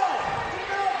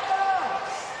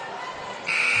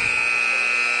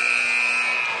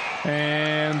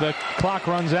 And the clock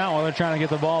runs out while they're trying to get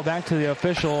the ball back to the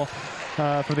official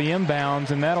for the inbounds,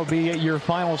 and that'll be your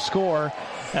final score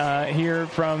here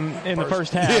in the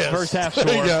first half. Yes. First half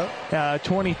score,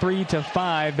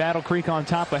 23-5. Battle Creek on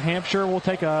top of Hampshire. We'll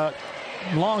take a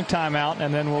long timeout,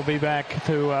 and then we'll be back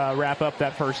to wrap up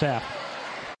that first half.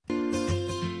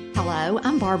 Hello,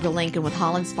 I'm Barbara Lincoln with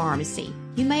Holland's Pharmacy.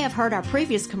 You may have heard our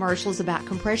previous commercials about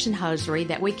compression hosiery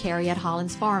that we carry at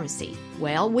Holland's Pharmacy.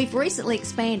 Well, we've recently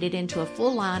expanded into a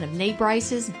full line of knee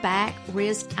braces, back,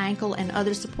 wrist, ankle, and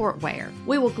other support wear.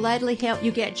 We will gladly help you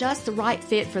get just the right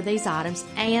fit for these items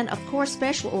and, of course,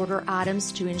 special order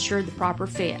items to ensure the proper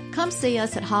fit. Come see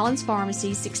us at Holland's Pharmacy,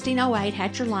 1608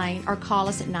 Hatcher Lane, or call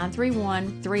us at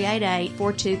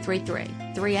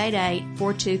 931-388-4233.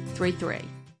 388-4233.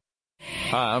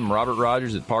 Hi, I'm Robert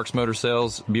Rogers at Parks Motor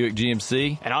Sales Buick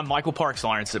GMC. And I'm Michael Parks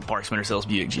Lawrence at Parks Motor Sales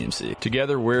Buick GMC.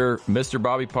 Together, we're Mr.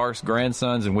 Bobby Parks'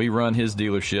 grandsons, and we run his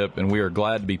dealership, and we are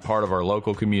glad to be part of our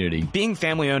local community. Being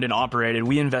family-owned and operated,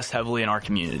 we invest heavily in our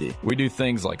community. We do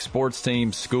things like sports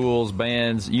teams, schools,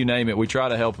 bands, you name it. We try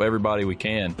to help everybody we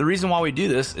can. The reason why we do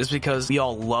this is because we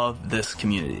all love this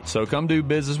community. So come do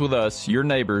business with us, your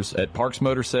neighbors, at Parks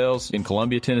Motor Sales in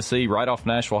Columbia, Tennessee, right off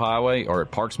Nashville Highway, or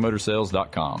at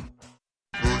parksmotorsales.com.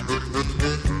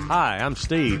 Hi, I'm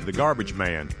Steve, the garbage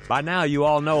man. By now you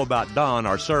all know about Don,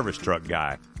 our service truck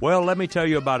guy. Well, let me tell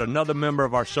you about another member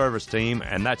of our service team,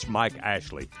 and that's Mike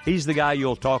Ashley. He's the guy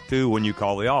you'll talk to when you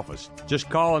call the office. Just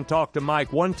call and talk to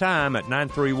Mike one time at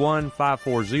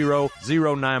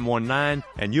 931-540-0919,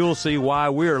 and you'll see why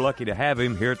we're lucky to have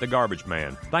him here at the Garbage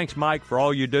Man. Thanks, Mike, for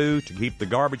all you do to keep the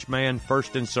Garbage Man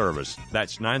first in service.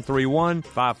 That's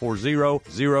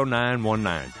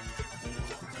 931-540-0919.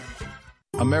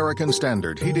 American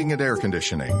Standard Heating and Air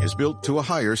Conditioning is built to a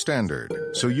higher standard,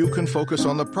 so you can focus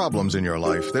on the problems in your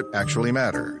life that actually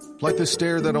matter, like the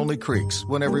stair that only creaks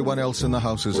when everyone else in the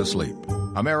house is asleep.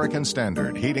 American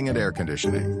Standard Heating and Air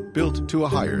Conditioning, built to a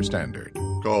higher standard.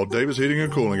 Call Davis Heating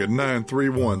and Cooling at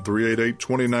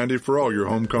 931-388-2090 for all your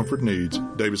home comfort needs.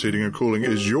 Davis Heating and Cooling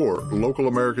is your local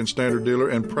American Standard dealer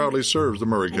and proudly serves the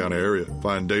Maury County area.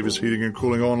 Find Davis Heating and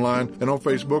Cooling online and on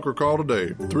Facebook or call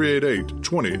today,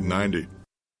 388-2090.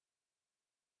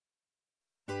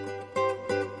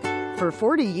 For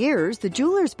 40 years, the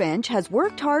Jewelers Bench has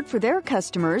worked hard for their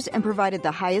customers and provided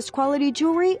the highest quality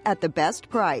jewelry at the best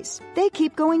price. They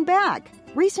keep going back.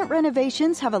 Recent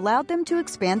renovations have allowed them to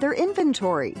expand their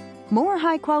inventory. More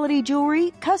high-quality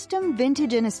jewelry, custom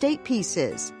vintage and estate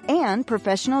pieces, and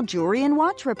professional jewelry and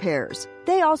watch repairs.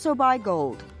 They also buy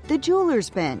gold. The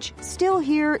Jewelers Bench, still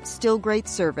here, still great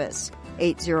service.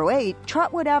 808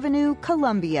 Trotwood Avenue,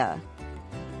 Columbia.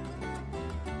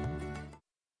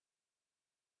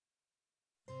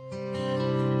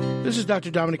 This is Dr.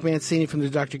 Dominic Mancini from the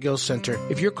Dr. Gill Center.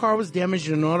 If your car was damaged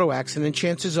in an auto accident,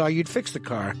 chances are you'd fix the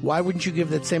car. Why wouldn't you give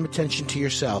that same attention to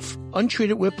yourself?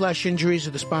 Untreated whiplash injuries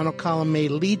of the spinal column may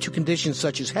lead to conditions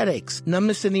such as headaches,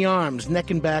 numbness in the arms,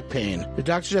 neck and back pain. The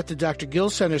doctors at the Dr.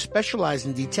 Gill Center specialize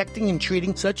in detecting and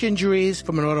treating such injuries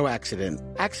from an auto accident.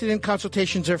 Accident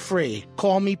consultations are free.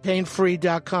 Call me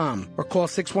painfree.com or call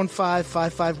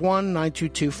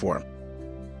 615-551-9224.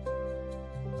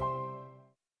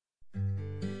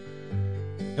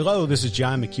 Hello, this is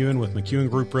John McEwen with McEwen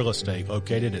Group Real Estate,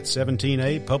 located at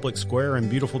 17A Public Square in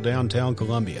beautiful downtown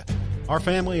Columbia. Our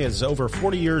family has over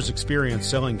 40 years' experience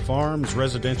selling farms,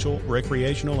 residential,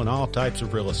 recreational, and all types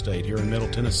of real estate here in Middle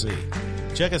Tennessee.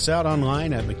 Check us out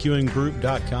online at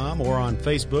McEwenGroup.com or on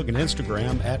Facebook and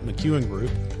Instagram at McEwen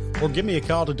Group, or give me a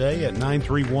call today at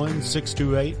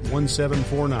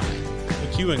 931-628-1749.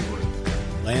 McEwen Group.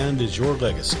 Land is your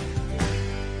legacy.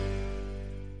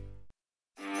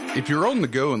 If you're on the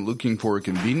go and looking for a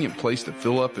convenient place to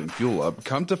fill up and fuel up,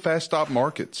 come to Fast Stop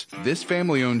Markets. This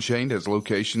family-owned chain has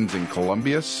locations in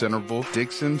Columbia, Centerville,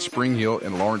 Dixon, Spring Hill,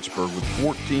 and Lawrenceburg with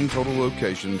 14 total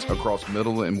locations across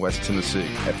Middle and West Tennessee.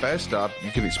 At Fast Stop,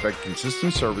 you can expect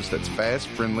consistent service that's fast,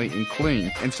 friendly, and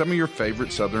clean, and some of your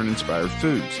favorite Southern-inspired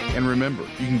foods. And remember,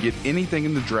 you can get anything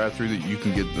in the drive-thru that you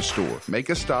can get in the store. Make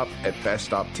a stop at Fast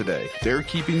Stop today. They're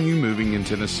keeping you moving in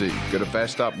Tennessee. Go to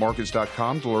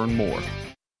FastStopMarkets.com to learn more.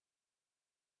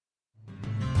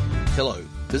 Hello,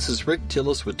 this is Rick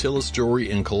Tillis with Tillis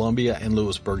Jewelry in Columbia and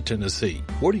Lewisburg, Tennessee.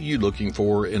 What are you looking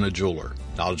for in a jeweler?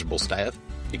 Knowledgeable staff,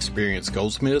 experienced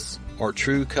goldsmiths, or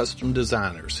true custom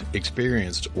designers,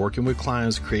 experienced working with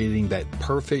clients creating that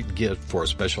perfect gift for a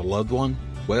special loved one?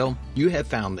 Well, you have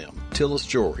found them. Tillis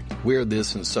Jewelry. We are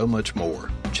this and so much more.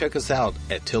 Check us out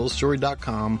at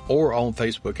tillisjewelry.com or on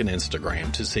Facebook and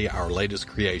Instagram to see our latest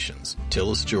creations.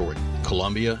 Tillis Jewelry,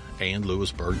 Columbia and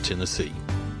Lewisburg, Tennessee.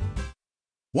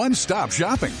 One-stop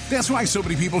shopping. That's why so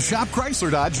many people shop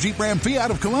Chrysler, Dodge, Jeep, Ram,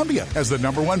 Fiat of Columbia. As the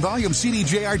 #1 volume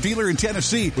CDJR dealer in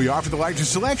Tennessee, we offer the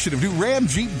largest selection of new Ram,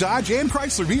 Jeep, Dodge, and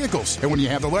Chrysler vehicles. And when you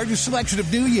have the largest selection of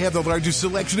new, you have the largest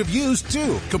selection of used,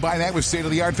 too. Combine that with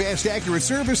state-of-the-art, fast, accurate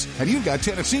service, and you've got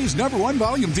Tennessee's #1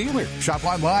 volume dealer. Shop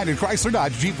online at Chrysler,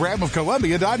 Dodge, Jeep, Ram of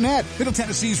Columbia.net. Middle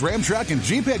Tennessee's Ram Truck and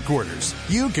Jeep headquarters.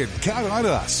 You can count on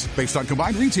us. Based on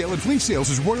combined retail and fleet sales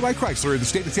as reported by Chrysler in the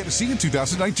state of Tennessee in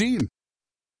 2019.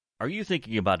 Are you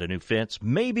thinking about a new fence?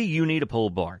 Maybe you need a pole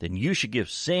barn. Then you should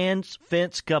give Sands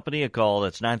Fence Company a call.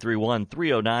 That's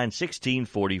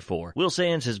 931-309-1644. Will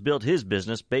Sands has built his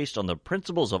business based on the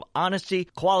principles of honesty,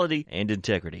 quality, and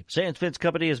integrity. Sands Fence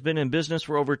Company has been in business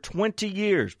for over 20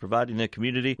 years, providing the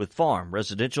community with farm,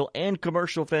 residential, and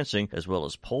commercial fencing, as well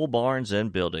as pole barns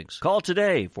and buildings. Call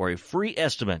today for a free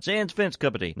estimate. Sands Fence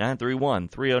Company,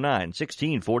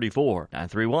 931-309-1644.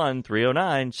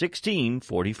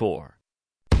 931-309-1644.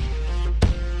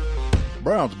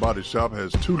 Brown's Body Shop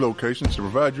has 2 locations to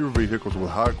provide your vehicles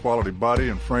with high-quality body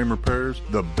and frame repairs,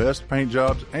 the best paint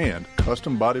jobs, and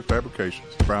custom body fabrications.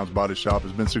 Brown's Body Shop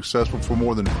has been successful for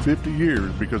more than 50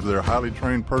 years because of their highly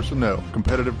trained personnel,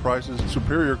 competitive prices,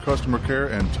 superior customer care,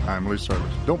 and timely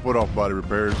service. Don't put off body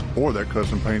repairs or that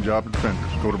custom paint job at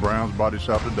Fenders. Go to Brown's Body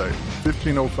Shop today,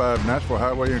 1505 Nashville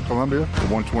Highway in Columbia, or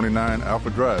 129 Alpha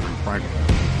Drive in Franklin.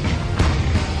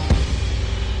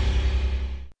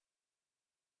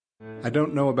 I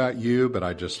don't know about you, but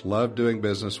I just love doing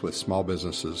business with small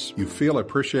businesses. You feel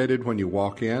appreciated when you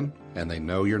walk in, and they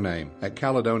know your name. At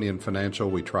Caledonian Financial,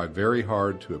 we try very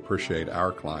hard to appreciate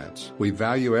our clients. We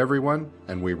value everyone,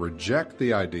 and we reject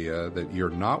the idea that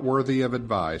you're not worthy of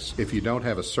advice if you don't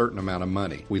have a certain amount of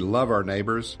money. We love our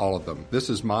neighbors, all of them. This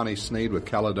is Monty Sneed with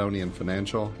Caledonian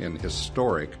Financial in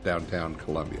historic downtown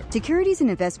Columbia. Securities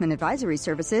and investment advisory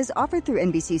services offered through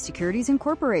NBC Securities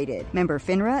Incorporated. Member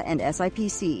FINRA and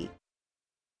SIPC.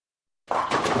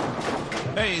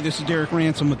 Hey, this is Derek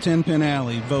Ransom with 10 Pin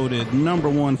Alley, voted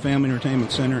 #1 family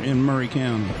entertainment center in Maury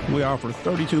County. We offer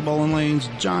 32 bowling lanes,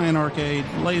 giant arcade,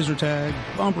 laser tag,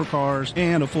 bumper cars,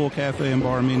 and a full cafe and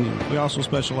bar menu. We also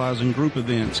specialize in group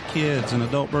events, kids and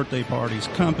adult birthday parties,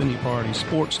 company parties,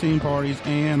 sports team parties,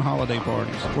 and holiday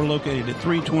parties. We're located at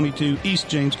 322 East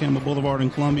James Campbell Boulevard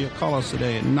in Columbia. Call us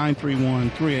today at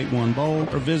 931-381-BOWL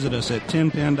or visit us at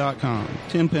 10pin.com.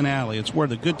 10 Pin Alley, it's where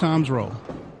the good times roll.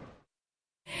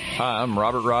 Hi, I'm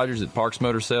Robert Rogers at Parks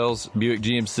Motor Sales Buick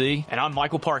GMC. And I'm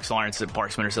Michael Parks Lawrence at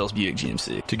Parks Motor Sales Buick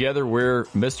GMC. Together, we're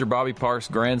Mr. Bobby Parks'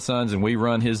 grandsons, and we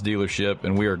run his dealership,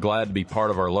 and we are glad to be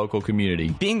part of our local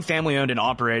community. Being family-owned and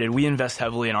operated, we invest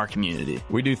heavily in our community.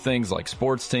 We do things like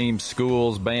sports teams,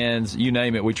 schools, bands, you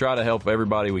name it. We try to help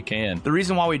everybody we can. The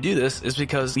reason why we do this is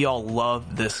because we all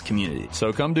love this community.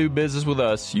 So come do business with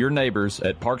us, your neighbors,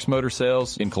 at Parks Motor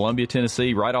Sales in Columbia,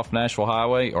 Tennessee, right off Nashville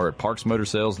Highway, or at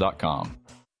parksmotorsales.com.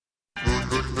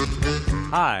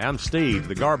 Hi, I'm Steve,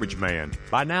 the garbage man.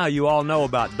 By now you all know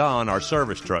about Don, our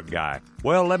service truck guy.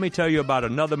 Well, let me tell you about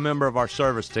another member of our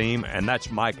service team, and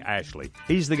that's Mike Ashley.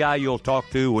 He's the guy you'll talk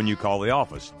to when you call the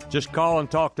office. Just call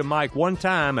and talk to Mike one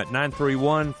time at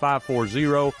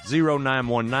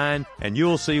 931-540-0919, and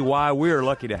you'll see why we're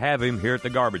lucky to have him here at the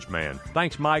Garbage Man.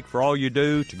 Thanks, Mike, for all you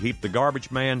do to keep the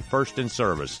Garbage Man first in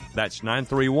service. That's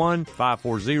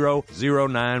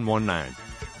 931-540-0919.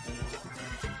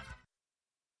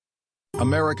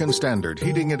 American Standard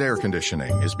Heating and Air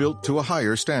Conditioning is built to a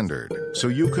higher standard, so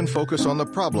you can focus on the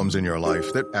problems in your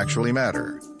life that actually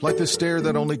matter, like the stair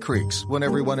that only creaks when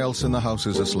everyone else in the house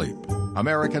is asleep.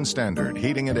 American Standard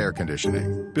Heating and Air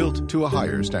Conditioning, built to a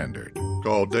higher standard.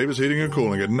 Call Davis Heating and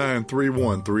Cooling at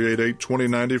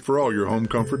 931-388-2090 for all your home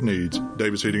comfort needs.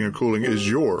 Davis Heating and Cooling is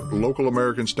your local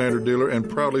American Standard dealer and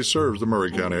proudly serves the Maury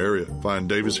County area. Find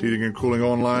Davis Heating and Cooling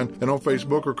online and on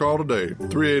Facebook or call today,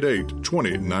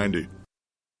 388-2090.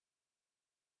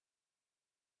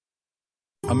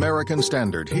 American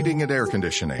Standard Heating and Air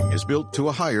Conditioning is built to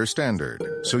a higher standard,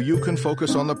 so you can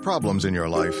focus on the problems in your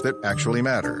life that actually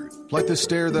matter, like the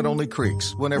stair that only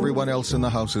creaks when everyone else in the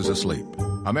house is asleep.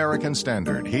 American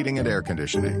Standard Heating and Air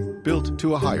Conditioning, built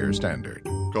to a higher standard.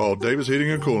 Call Davis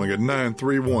Heating and Cooling at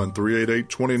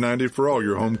 931-388-2090 for all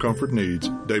your home comfort needs.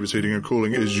 Davis Heating and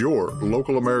Cooling is your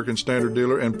local American Standard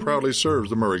dealer and proudly serves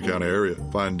the Maury County area.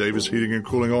 Find Davis Heating and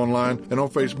Cooling online and on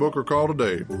Facebook or call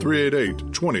today,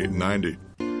 388-2090.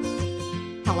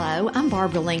 Hello, I'm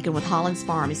Barbara Lincoln with Holland's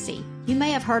Pharmacy. You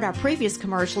may have heard our previous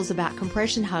commercials about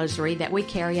compression hosiery that we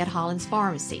carry at Holland's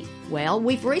Pharmacy. Well,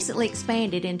 we've recently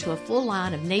expanded into a full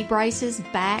line of knee braces,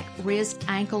 back, wrist,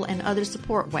 ankle, and other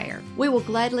support wear. We will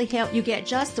gladly help you get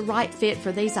just the right fit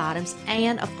for these items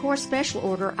and, of course, special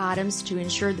order items to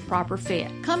ensure the proper fit.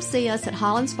 Come see us at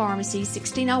Holland's Pharmacy,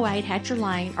 1608 Hatcher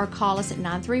Lane, or call us at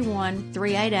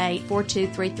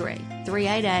 931-388-4233.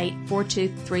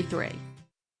 388-4233.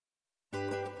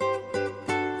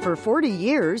 For 40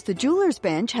 years, the Jeweler's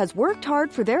Bench has worked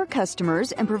hard for their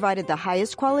customers and provided the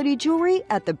highest quality jewelry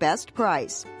at the best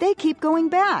price. They keep going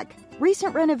back.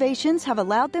 Recent renovations have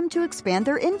allowed them to expand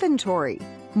their inventory.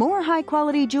 More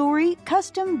high-quality jewelry,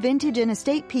 custom vintage and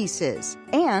estate pieces,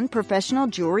 and professional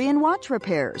jewelry and watch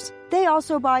repairs. They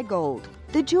also buy gold.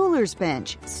 The Jeweler's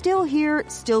Bench. Still here,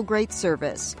 still great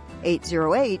service.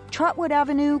 808 Trotwood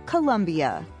Avenue,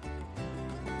 Columbia.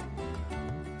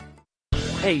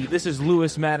 Hey, this is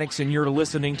Lewis Maddox, and you're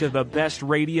listening to the best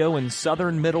radio in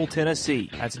southern Middle Tennessee.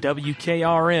 That's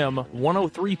WKRM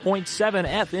 103.7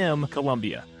 FM,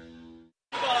 Columbia.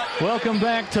 Welcome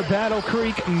back to Battle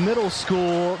Creek Middle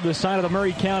School, the site of the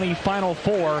Maury County Final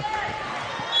Four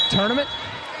tournament.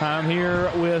 I'm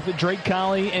here with Drake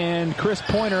Colley and Chris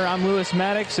Pointer. I'm Lewis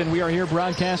Maddox, and we are here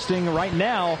broadcasting right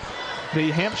now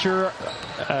the Hampshire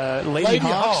Lady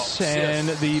Hawks and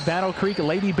the Battle Creek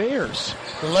Lady Bears.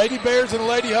 The Lady Bears and the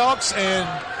Lady Hawks, and,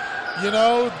 you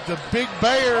know, the Big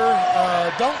Bear,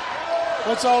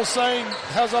 how's all saying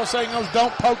goes,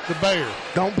 don't poke the bear.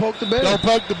 Don't poke the bear. Don't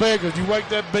poke the bear, because you wake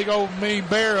that big old mean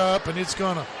bear up, and it's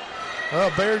going to,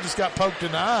 bear just got poked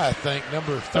in the eye, I think,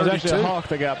 number 32. It was actually a hawk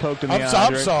that got poked in the eye.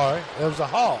 I'm sorry. It was a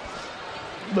hawk.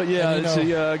 But, yeah, he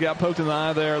got poked in the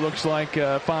eye there. It looks like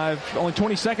only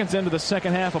 20 seconds into the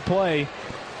second half of play.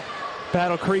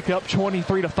 Battle Creek up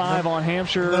 23-5 on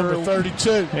Hampshire. Number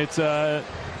 32. It's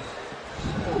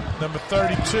number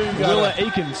 32. Willa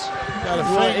Akins. Got a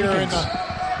finger in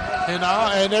the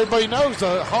eye, and everybody knows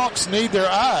the Hawks need their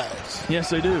eyes.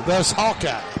 Yes, they do. That's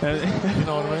Hawkeye. You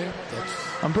know what I mean?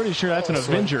 I'm pretty sure that's an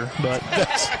Avenger, but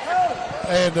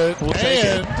and a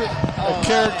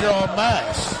character on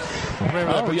MASH.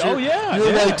 Remember that?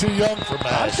 You're way too young for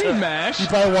MASH. I've seen MASH. You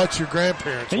probably watch your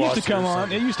grandparents. It used to come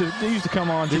on. It used to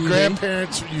come on. Your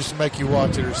grandparents used to make you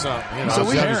watch it or something. You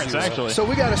know, So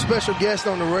we got a special guest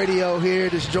on the radio here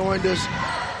that's joined us,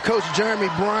 Coach Jeremy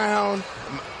Brown.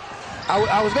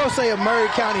 I was going to say a Maury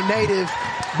County native,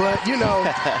 but you know,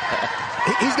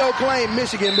 he's going to claim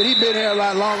Michigan, but he's been here a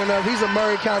lot long enough. He's a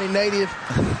Maury County native,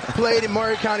 played in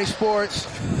Maury County sports,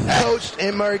 coached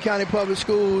in Maury County public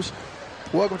schools.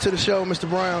 Welcome to the show, Mr.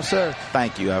 Brown, sir.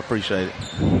 Thank you. I appreciate it.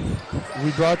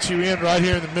 We brought you in right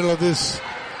here in the middle of this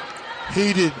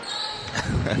heated.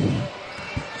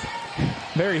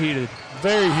 Very heated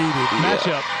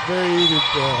matchup. Very heated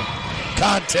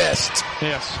contest.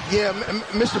 Yes. Yeah,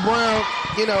 Mr. Brown,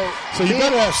 you know. So you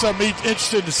better have something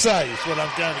interesting to say is what I'm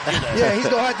trying to get at. Yeah, he's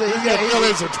going to have to. He's got to fill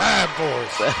in some time for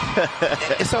us.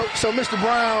 So, Mr.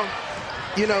 Brown,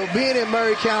 you know, being in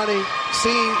Maury County,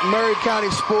 seeing Maury County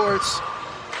sports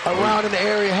around in the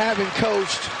area, having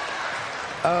coached,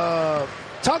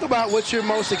 talk about what you're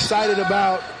most excited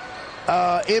about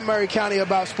in Maury County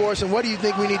about sports, and what do you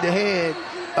think we need to head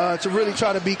to really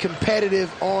try to be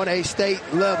competitive on a state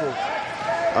level?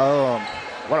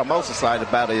 What I'm most excited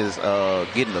about is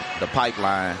getting the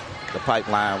pipeline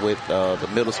with the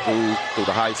middle school through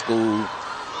the high school,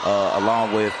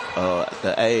 along with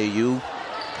the AAU.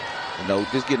 You know,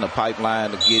 just getting a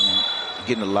pipeline of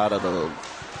getting a lot of the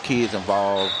kids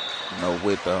involved, you know,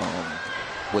 with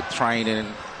training,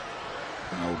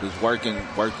 you know, just work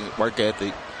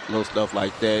ethic, little stuff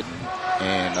like that.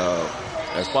 And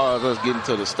as far as us getting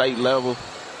to the state level,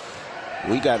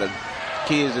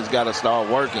 kids just got to start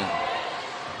working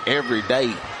every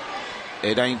day.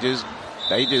 It ain't just,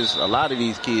 a lot of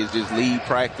these kids just leave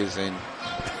practice and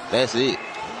that's it.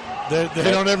 They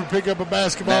don't ever pick up a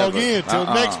basketball again until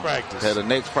next practice. Till the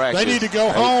next practice. They need to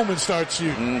go home and start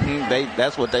shooting. Mm-hmm.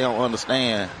 That's what they don't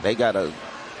understand. They gotta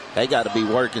be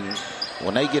working.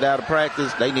 When they get out of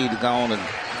practice, they need to go on and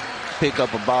pick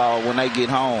up a ball. When they get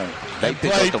home, they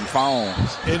pick up them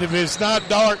phones. And if it's not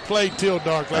dark, play till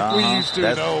dark like we used to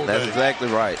in the old days. That's exactly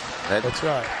right. That's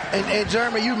right. And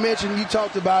Jeremy, you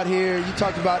talked about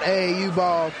AAU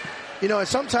ball. You know, and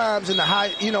sometimes in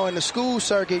the school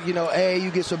circuit, you know,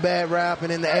 AAU gets a bad rap,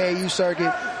 and in the AAU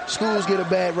circuit, schools get a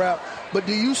bad rap. But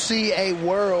do you see a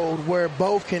world where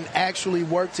both can actually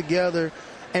work together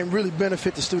and really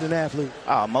benefit the student athlete?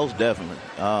 Most definitely.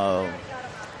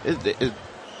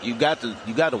 You got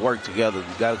to work together.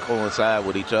 You got to coincide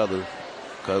with each other,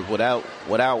 because without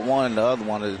one, the other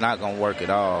one is not going to work at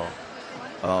all.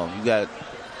 You got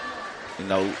You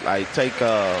know, like take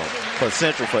for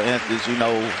Central, for instance, you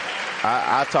know,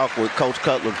 I talk with Coach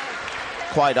Cutler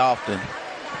quite often,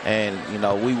 and, you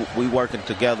know, we working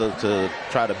together to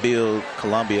try to build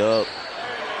Columbia up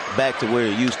back to where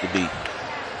it used to be.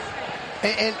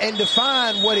 And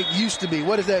define what it used to be.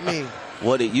 What does that mean?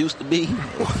 What it used to be?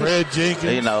 Fred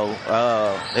Jenkins. You know,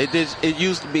 it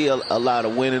used to be a lot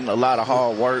of winning, a lot of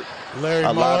hard work,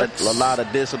 a lot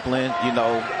of discipline. You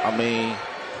know, I mean,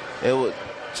 it was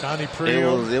Johnny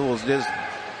Priel. It was just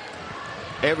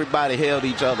everybody held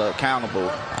each other accountable.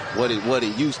 What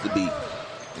it used to be.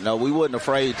 You know, we wasn't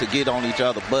afraid to get on each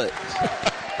other's butts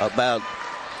about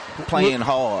playing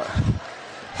hard.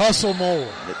 Hustle more.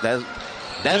 That's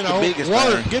the biggest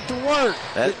work, thing. Get to work.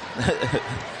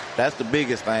 That's the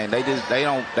biggest thing. They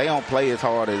don't play as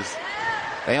hard as,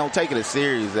 they don't take it as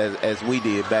serious as we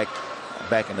did back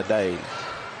in the day.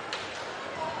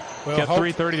 Well, got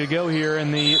 3:30 to go here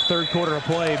in the third quarter of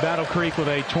play. Battle Creek with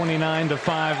a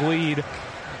 29-5 lead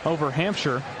over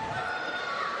Hampshire.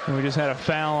 And we just had a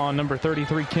foul on number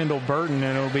 33, Kendall Burton,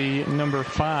 and it'll be number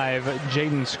 5,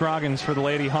 Jaden Scroggins, for the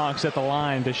Lady Hawks at the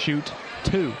line to shoot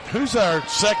 2. Who's our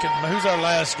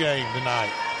last game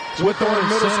tonight? Whitthorne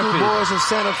Middle School boys and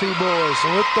Santa Fe boys.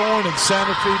 Whitthorne and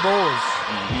Santa Fe boys.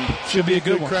 Mm-hmm. Should be a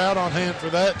good crowd on hand for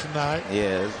that tonight.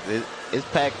 Yeah, it's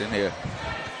packed in here.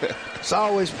 It's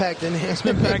always packed in here. It's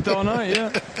been packed all night,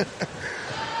 yeah.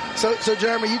 So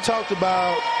Jeremy, you talked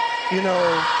about, you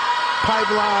know,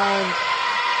 pipeline,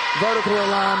 vertical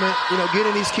alignment, you know,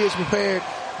 getting these kids prepared.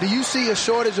 Do you see a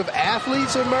shortage of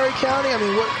athletes in Maury County? I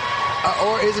mean,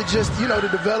 or is it just, you know, the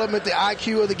development, the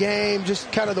IQ of the game,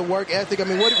 just kind of the work ethic? I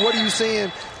mean, what are you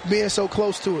seeing being so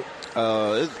close to it?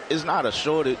 It's not a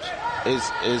shortage.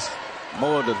 It's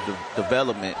more the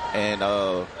development and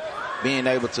being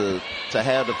able to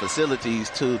have the facilities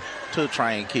to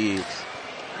train kids.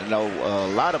 You know, a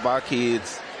lot of our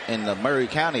kids in the Maury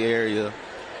County area,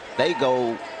 they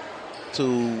go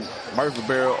to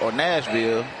Murfreesboro or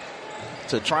Nashville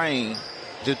to train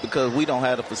just because we don't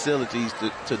have the facilities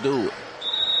to do it.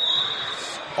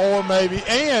 Or maybe,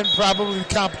 and probably the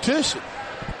competition.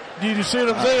 Do you see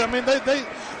what I'm saying? I mean,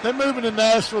 they're moving to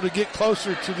Nashville to get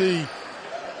closer to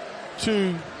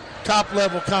top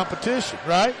level competition,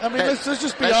 right? I mean, let's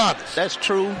just be honest. That's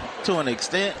true to an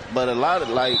extent, but a lot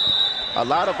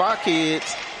of our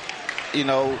kids, you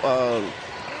know,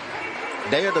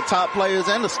 they are the top players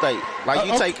in the state. Like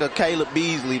you take a Caleb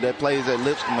Beasley that plays at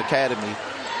Lipscomb Academy.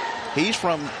 He's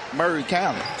from Maury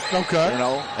County. Okay. You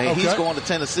know, and he's going to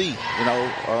Tennessee. You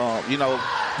know, young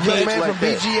man like from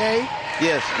BGA.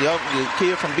 Yes, the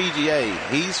kid from BGA.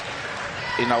 He's,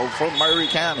 you know, from Maury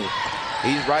County.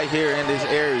 He's right here in this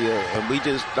area, and we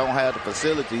just don't have the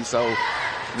facility. So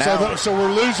now, so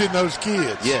we're losing those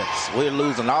kids. Yes, we're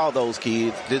losing all those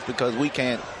kids just because we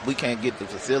can't get the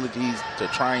facilities to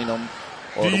train them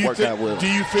or to work out with them. Do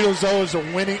you feel as though it's a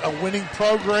winning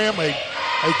program, a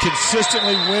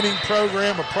consistently winning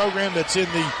program, a program that's in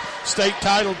the state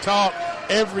title talk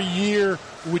every year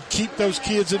would keep those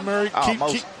kids in Maury?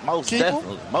 Most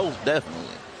definitely.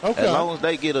 Okay. As long as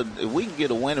if we can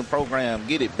get a winning program,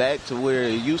 get it back to where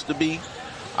it used to be,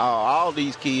 all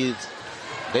these kids,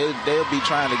 they'll be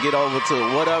trying to get over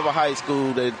to whatever high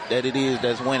school that it is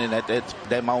that's winning at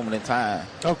that moment in time.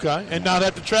 Okay, and not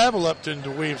have to travel up to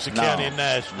Williamson County and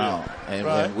Nashville. No,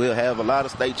 and we'll have a lot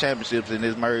of state championships in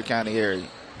this Maury County area.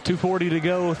 2:40 to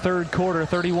go, third quarter,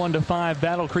 31-5,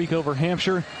 Battle Creek over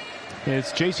Hampshire.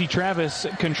 It's J.C. Travis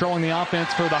controlling the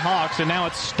offense for the Hawks, and now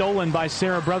it's stolen by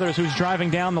Sarah Brothers, who's driving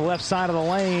down the left side of the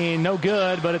lane. No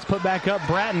good, but it's put back up.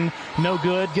 Bratton, no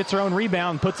good, gets her own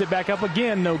rebound, puts it back up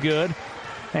again, no good.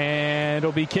 And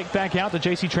it'll be kicked back out to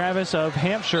J.C. Travis of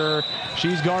Hampshire.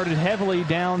 She's guarded heavily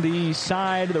down the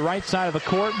right side of the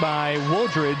court by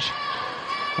Wooldridge.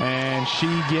 And she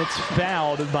gets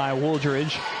fouled by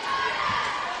Wooldridge.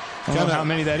 I don't know how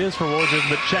many that is for Wooldridge,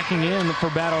 but checking in for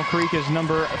Battle Creek is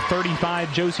number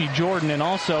 35, Josie Jordan, and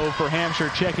also for Hampshire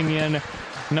checking in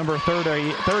number 30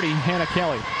 Hannah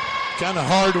Kelly. Kind of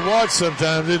hard to watch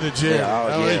sometimes, isn't it, Jim?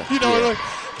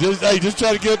 Just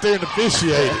try to get up there and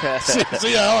officiate it.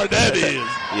 see how hard that is.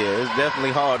 Yeah, it's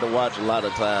definitely hard to watch a lot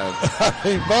of times.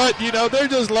 But, they're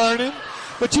just learning.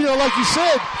 But, like you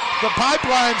said, the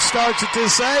pipeline starts at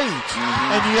this age.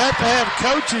 Mm-hmm. And you have to have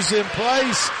coaches in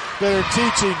place that are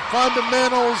teaching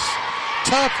fundamentals,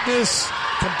 toughness,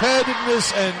 competitiveness,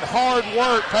 and hard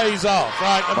work pays off,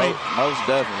 right? I mean, most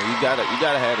definitely. You gotta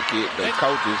have the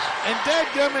coaches. And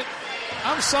dadgummit,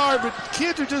 I'm sorry, but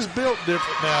kids are just built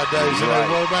different nowadays than they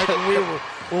were back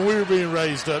when we were being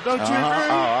raised up. Don't you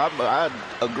agree? I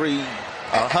agree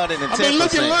 110%. I mean,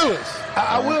 look at Lewis.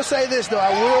 I will say this, though.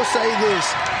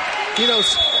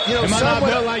 Am I not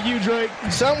built like you, Drake?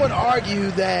 Some would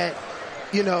argue that,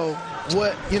 the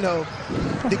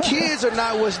kids are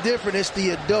not what's different. It's the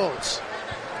adults.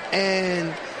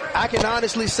 And I can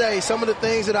honestly say some of the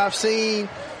things that I've seen,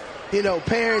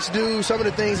 parents do, some of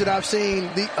the things that I've seen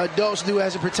the adults do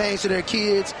as it pertains to their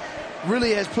kids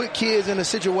really has put kids in a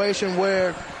situation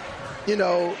where, they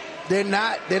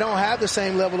don't have the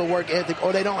same level of work ethic,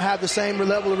 or they don't have the same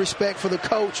level of respect for the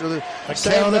coach, or the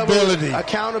same level of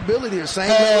accountability, or same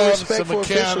level of respect for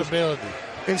officials.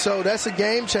 And so that's a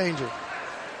game changer.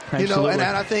 Absolutely. And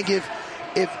I think if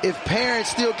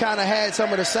parents still kind of had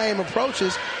some of the same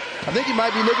approaches, I think you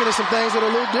might be looking at some things that are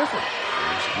a little different.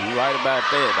 You're right about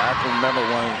that. I can remember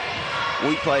when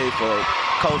we played for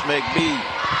Coach McBee.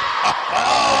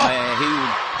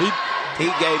 He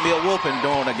gave me a whooping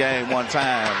during the game one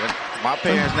time. And my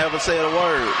parents never said a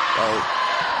word.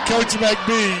 Coach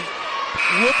McBee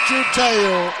whooped your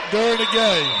tail during the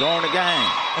game. During the game.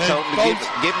 And told me to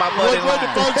get my butt in line. What the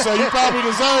folks say? You probably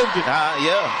deserved it.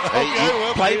 Yeah.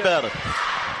 Okay, play better.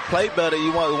 Play better,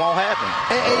 it won't happen.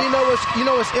 And you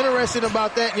know what's interesting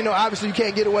about that? Obviously you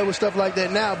can't get away with stuff like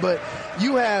that now, but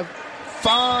you have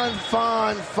fond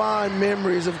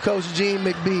memories of Coach Gene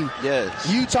McBee.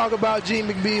 Yes. You talk about Gene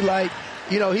McBee like,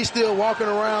 he's still walking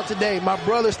around today. My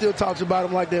brother still talks about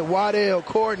him like that. Waddell,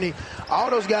 Courtney, all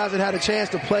those guys that had a chance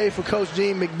to play for Coach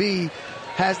Gene McBee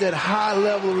has that high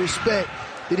level of respect.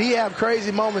 Did he have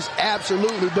crazy moments?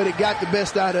 Absolutely, but it got the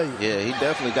best out of you. Yeah, he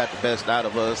definitely got the best out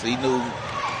of us. He knew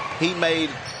he made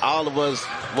all of us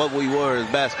what we were as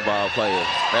basketball players.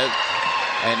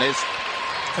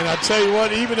 And I tell you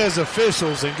what, even as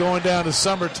officials and going down to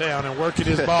Summertown and working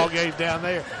his ball games down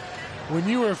there, when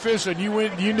you were official and you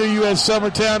knew you had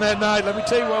Summertown that night, let me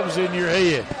tell you what was in your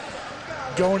head.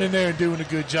 Going in there and doing a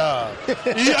good job.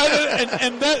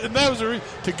 and that was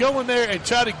to go in there and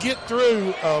try to get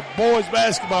through a boys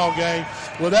basketball game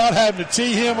without having to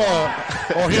tee him up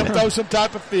or him throw some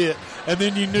type of fit, and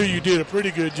then you knew you did a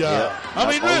pretty good job. Yeah,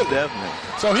 really. Definitely.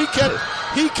 So he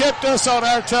kept us on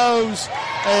our toes,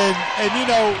 and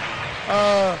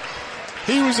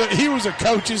he was a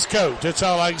coach's coach. That's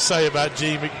all I can say about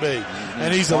Gene McBee. Mm-hmm.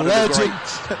 And he's a legend,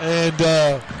 and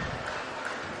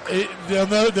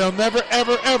there'll never,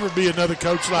 ever be another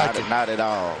coach like him. Not at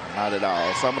all. Not at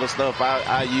all. Some of the stuff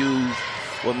I use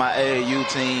with my AAU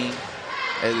team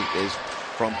is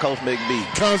from Coach McBee.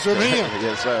 Comes from him.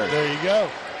 Yes, sir. There you go.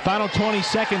 Final 20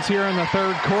 seconds here in the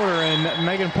third quarter, and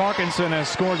Megan Parkinson has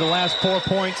scored the last 4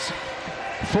 points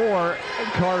for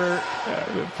Carter,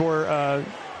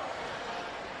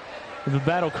 the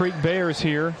Battle Creek Bears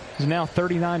here. It's now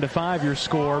 39-5 your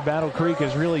score. Battle Creek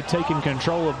has really taken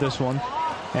control of this one.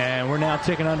 And we're now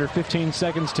ticking under 15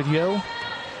 seconds to go.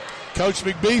 Coach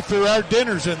McBee threw our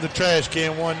dinners in the trash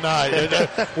can one night.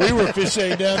 We were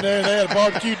officiating down there, and they had a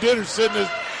barbecue dinner sitting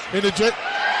in the jet.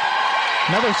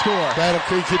 Another score. Battle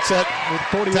Creek hits that with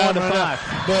 41-5.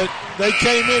 But they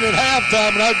came in at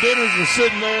halftime, and our dinners were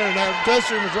sitting there, and our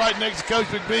dressing room was right next to Coach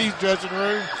McBee's dressing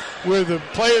room with the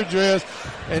player dress.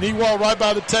 And he walked right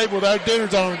by the table with our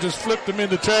dinners on and just flipped them in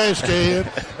the trash can.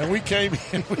 And we came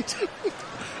in.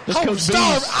 I was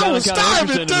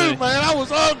starving too, man. I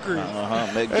was hungry.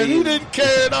 And he didn't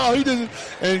care at all. He didn't,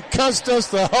 and cussed us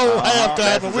the whole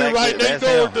halftime, and we were right next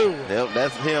door to him. Yep,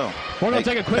 that's him. We're going to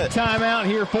take a quick timeout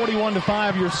here.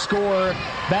 41-5 your score.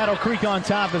 Battle Creek on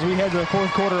top as we head to the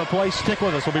fourth quarter of play. Stick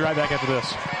with us. We'll be right back after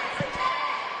this.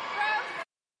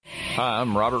 Hi,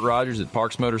 I'm Robert Rogers at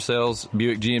Parks Motor Sales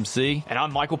Buick GMC. And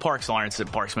I'm Michael Parks Lawrence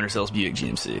at Parks Motor Sales Buick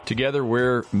GMC. Together,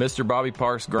 we're Mr. Bobby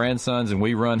Parks' grandsons, and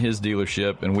we run his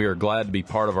dealership, and we are glad to be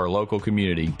part of our local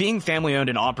community. Being family-owned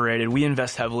and operated, we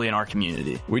invest heavily in our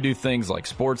community. We do things like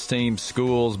sports teams,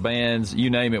 schools, bands, you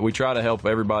name it. We try to help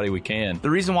everybody we can. The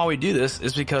reason why we do this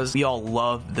is because we all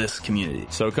love this community.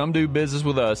 So come do business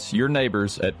with us, your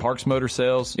neighbors, at Parks Motor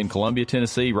Sales in Columbia,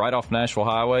 Tennessee, right off Nashville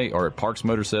Highway, or at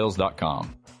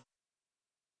parksmotorsales.com.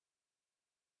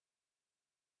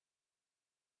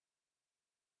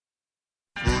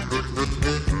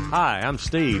 Hi, I'm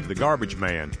Steve, the garbage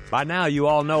man. By now you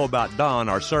all know about Don,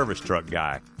 our service truck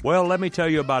guy. Well, let me tell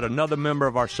you about another member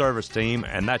of our service team,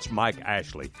 and that's Mike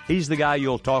Ashley. He's the guy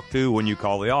you'll talk to when you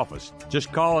call the office.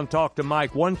 Just call and talk to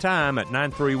Mike one time at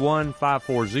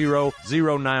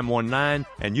 931-540-0919,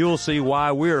 and you'll see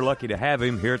why we're lucky to have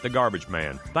him here at the Garbage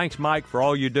Man. Thanks, Mike, for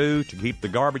all you do to keep the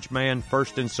Garbage Man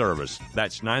first in service.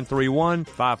 That's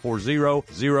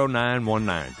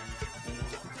 931-540-0919.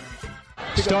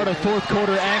 Start of fourth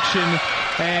quarter action,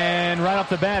 and right off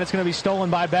the bat, it's going to be stolen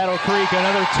by Battle Creek.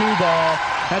 Another two ball.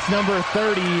 That's number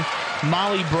 30,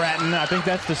 Molly Bratton. I think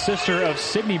that's the sister of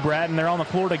Sydney Bratton. They're on the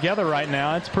floor together right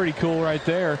now. That's pretty cool right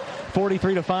there.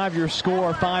 43-5 your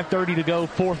score, 5:30 to go,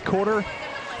 fourth quarter.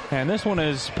 And this one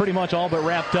is pretty much all but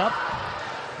wrapped up.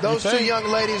 Those two young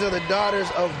ladies are the daughters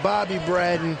of Bobby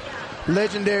Bratton,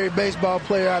 legendary baseball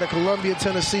player out of Columbia,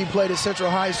 Tennessee, played at Central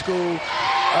High School.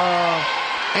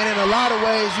 And in a lot of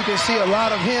ways, you can see a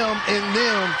lot of him in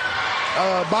them.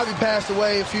 Bobby passed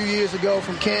away a few years ago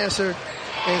from cancer.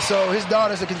 And so his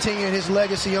daughters are continuing his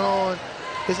legacy on,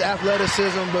 his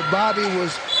athleticism. But Bobby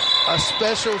was a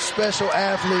special, special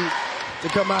athlete to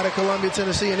come out of Columbia,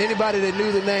 Tennessee. And anybody that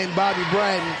knew the name Bobby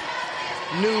Bratton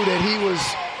knew that he was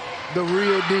the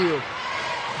real deal.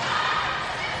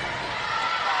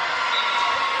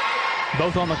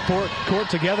 Both on the court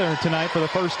together tonight for the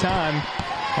first time.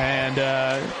 And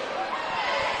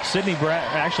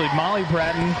Molly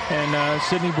Bratton and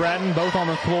Sydney Bratton both on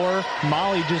the floor.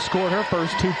 Molly just scored her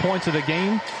first 2 points of the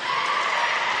game.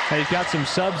 And he's got some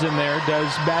subs in there,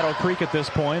 does Battle Creek at this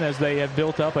point, as they have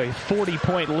built up a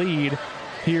 40-point lead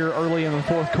here early in the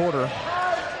fourth quarter.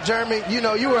 Jeremy, you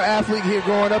were an athlete here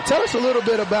growing up. Tell us a little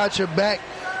bit about your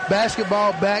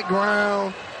basketball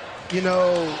background,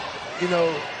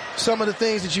 some of the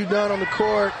things that you've done on the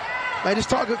court. Man, just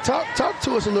talk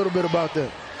to us a little bit about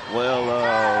that. Well,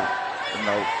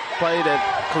 played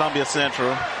at Columbia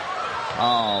Central.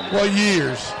 What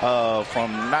years?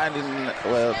 From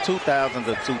 2000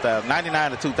 to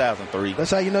 99 to 2003. That's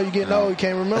how you know you're getting old. You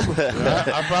can't remember.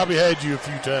 I probably had you a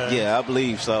few times. Yeah, I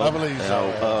believe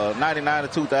so. 99 to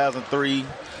 2003.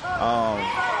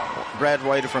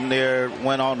 Graduated from there.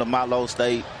 Went on to Motlow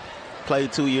State.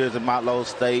 Played 2 years at Motlow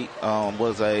State.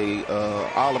 Was a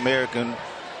All-American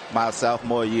my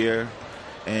sophomore year,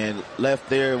 and left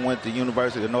there and went to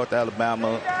University of North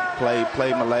Alabama.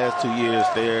 Played my last 2 years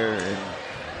there,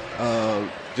 and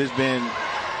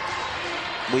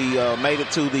we made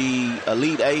it to the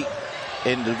Elite Eight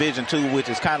in Division II, which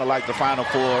is kind of like the Final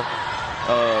Four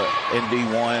in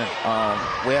D1.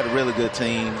 We had a really good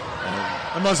team.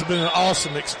 It must have been an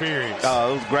awesome experience. It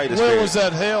was a great experience. Where was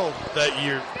that held that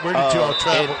year? Where did you all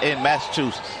travel? In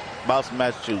Massachusetts. Boston,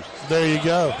 Massachusetts. There you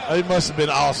go. It must have been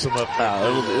awesome up there.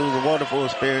 It was a wonderful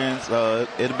experience.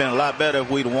 It'd have been a lot better if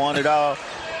we'd have won it all.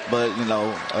 But,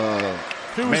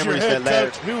 Who was your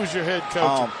head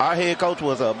coach? Our head coach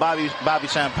was Bobby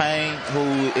Champagne,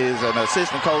 who is an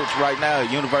assistant coach right now at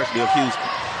University of Houston.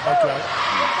 Okay.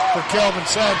 For Kelvin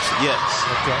Sampson. Yes.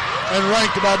 Okay. And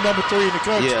ranked about number 3 in the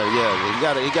country. Yeah.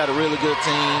 He got a really good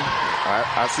team.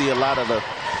 I see a lot of the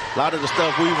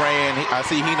stuff we ran. I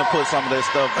see he done put some of that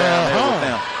stuff down there with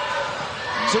them.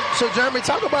 So Jeremy,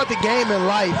 talk about the game in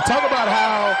life. Talk about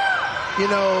how,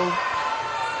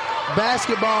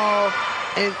 basketball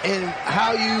and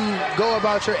how you go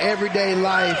about your everyday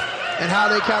life and how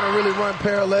they kind of really run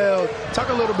parallel. Talk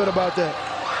a little bit about that.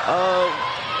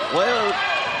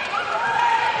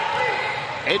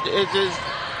 It's just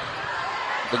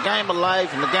the game of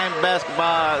life and the game of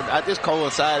basketball. I just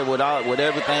coincided with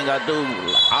everything I do.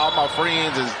 All my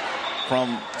friends is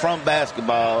from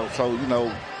basketball, so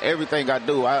everything I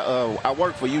do. I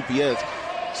work for UPS,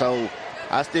 so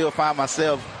I still find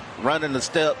myself running the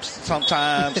steps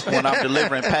sometimes when I'm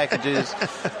delivering packages.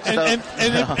 And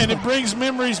it brings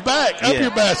memories back of your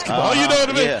basketball. You know what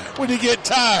I mean? Yeah. When you get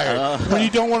tired, when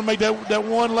you don't want to make that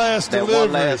one last delivery.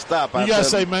 One last stop. You got to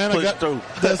say, man, I got through.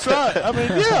 That's right. I mean,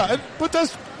 yeah,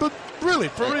 but really,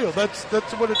 for real, that's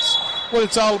what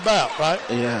it's all about, right?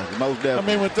 Yeah, most definitely. I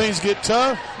mean, when things get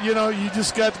tough, you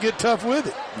just got to get tough with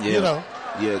it. Yeah.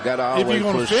 Yeah, got to always if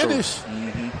you're going to finish.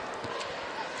 Mm-hmm.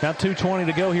 Now 2:20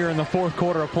 to go here in the fourth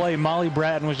quarter of play. Molly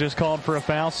Bratton was just called for a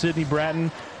foul. Sydney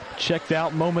Bratton checked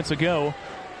out moments ago.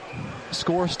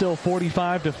 Score still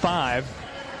 45-5.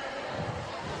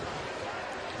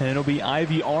 And it'll be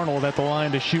Ivy Arnold at the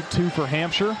line to shoot 2 for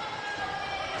Hampshire.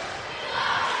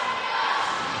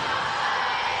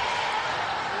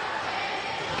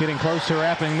 Getting close to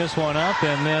wrapping this one up,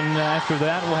 and then after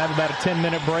that we'll have about a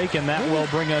 10-minute break, and that will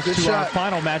bring us to our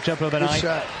final matchup of the night,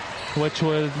 which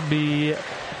would be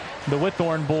the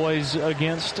Whitthorne boys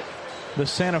against the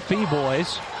Santa Fe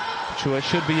boys, which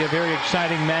should be a very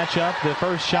exciting matchup. The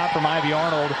first shot from Ivy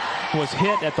Arnold was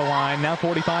hit at the line, now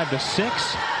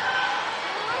 45-6.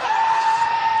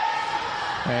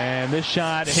 And this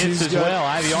shot hits as well.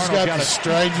 Ivy Arnold's got the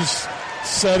strangest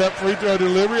set-up free throw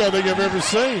delivery I think I've ever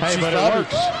seen. Hey, but it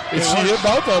works. If she hit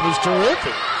both of them, it's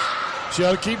terrific. She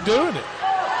ought to keep doing it.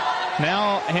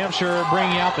 Now Hampshire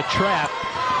bringing out the trap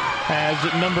as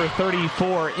number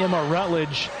 34, Emma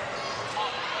Rutledge,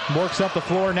 works up the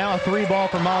floor. Now a 3-ball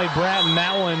for Molly Bratton.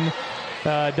 That one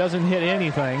doesn't hit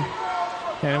anything.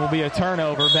 And it will be a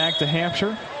turnover back to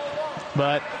Hampshire.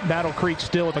 But Battle Creek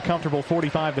still with a comfortable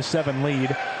 45-7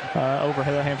 lead. over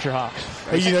the Hampshire Hawks.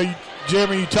 Hey,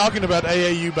 Jeremy, you're talking about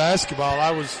AAU basketball.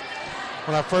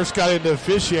 When I first got into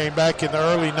officiating back in the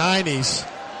early 90s,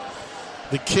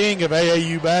 the king of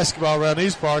AAU basketball around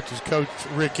these parts was Coach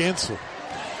Rick Insel.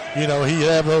 He'd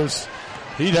have 4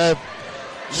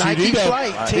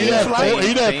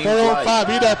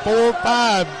 or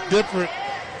 5 different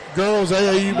girls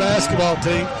AAU basketball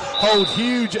team, hold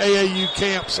huge AAU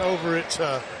camps over at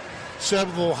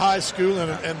Shelbyville High School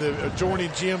and the adjoining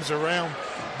gyms around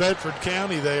Bedford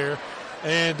County there,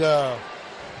 and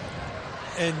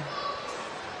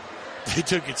they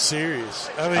took it serious.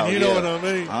 I mean, know what I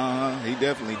mean? He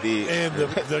definitely did. And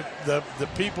the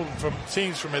people from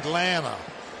teams from Atlanta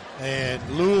and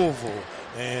Louisville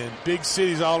and big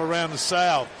cities all around the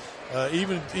South,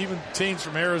 even teams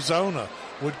from Arizona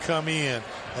would come in,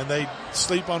 and they'd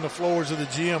sleep on the floors of the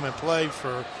gym and play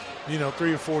for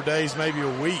 3 or 4 days, maybe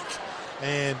a week.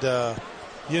 And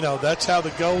that's how the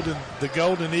Golden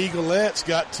Eaglettes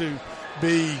got to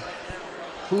be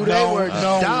who they were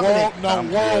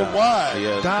worldwide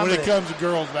when it comes to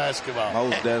girls basketball.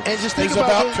 Most definitely. And just think it's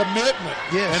about commitment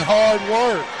and hard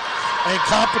work and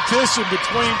competition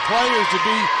between players to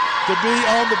be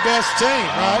on the best team,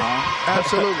 right?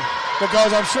 Absolutely.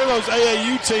 Because I'm sure those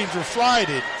AAU teams were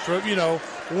flighted from 1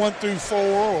 through 4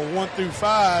 or 1 through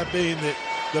 5, being that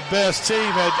the best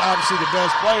team had obviously the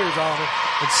best players on it,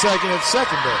 and second at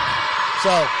secondary.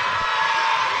 So.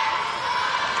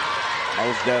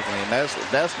 Most definitely, and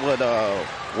that's what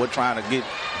we're trying to get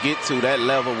to, that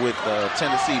level with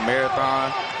Tennessee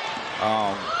Marathon,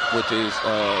 which is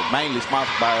mainly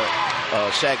sponsored by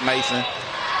Shaq Mason.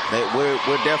 That we're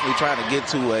definitely trying to get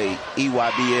to a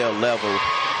EYBL level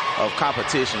of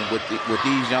competition with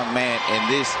these young men in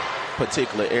this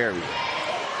particular area.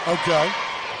 Okay,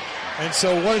 and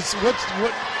so what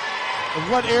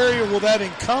area will that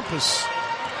encompass?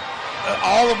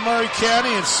 All of Maury County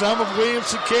and some of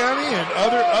Williamson County and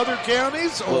other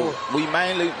counties? Or? Well, we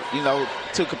mainly,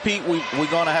 to compete, we're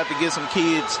going to have to get some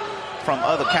kids from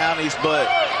other counties, but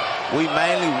we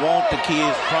mainly want the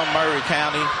kids from Maury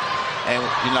County and,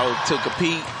 to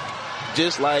compete.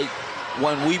 Just like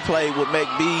when we played with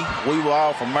McBee, we were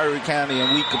all from Maury County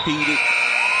and we competed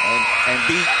and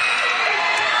beat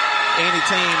any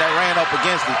team that ran up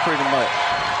against us pretty much.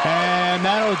 And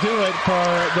that'll do it for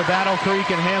the Battle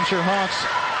Creek and Hampshire Hawks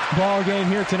ball game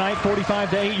here tonight.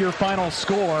 45-8 your final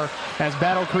score as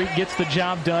Battle Creek gets the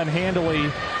job done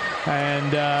handily.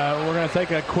 And we're going to take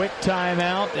a quick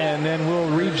timeout, and then we'll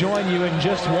rejoin you in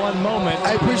just one moment.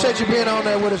 I appreciate you being on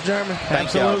there with us, Jeremy.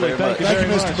 Absolutely. Thank you very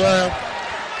much. Mr. Brown.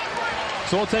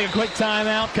 So we'll take a quick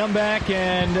timeout, come back,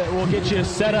 and we'll get you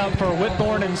set up for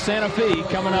Whitthorne and Santa Fe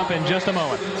coming up in just a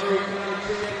moment.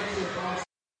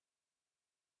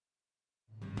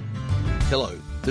 Hello,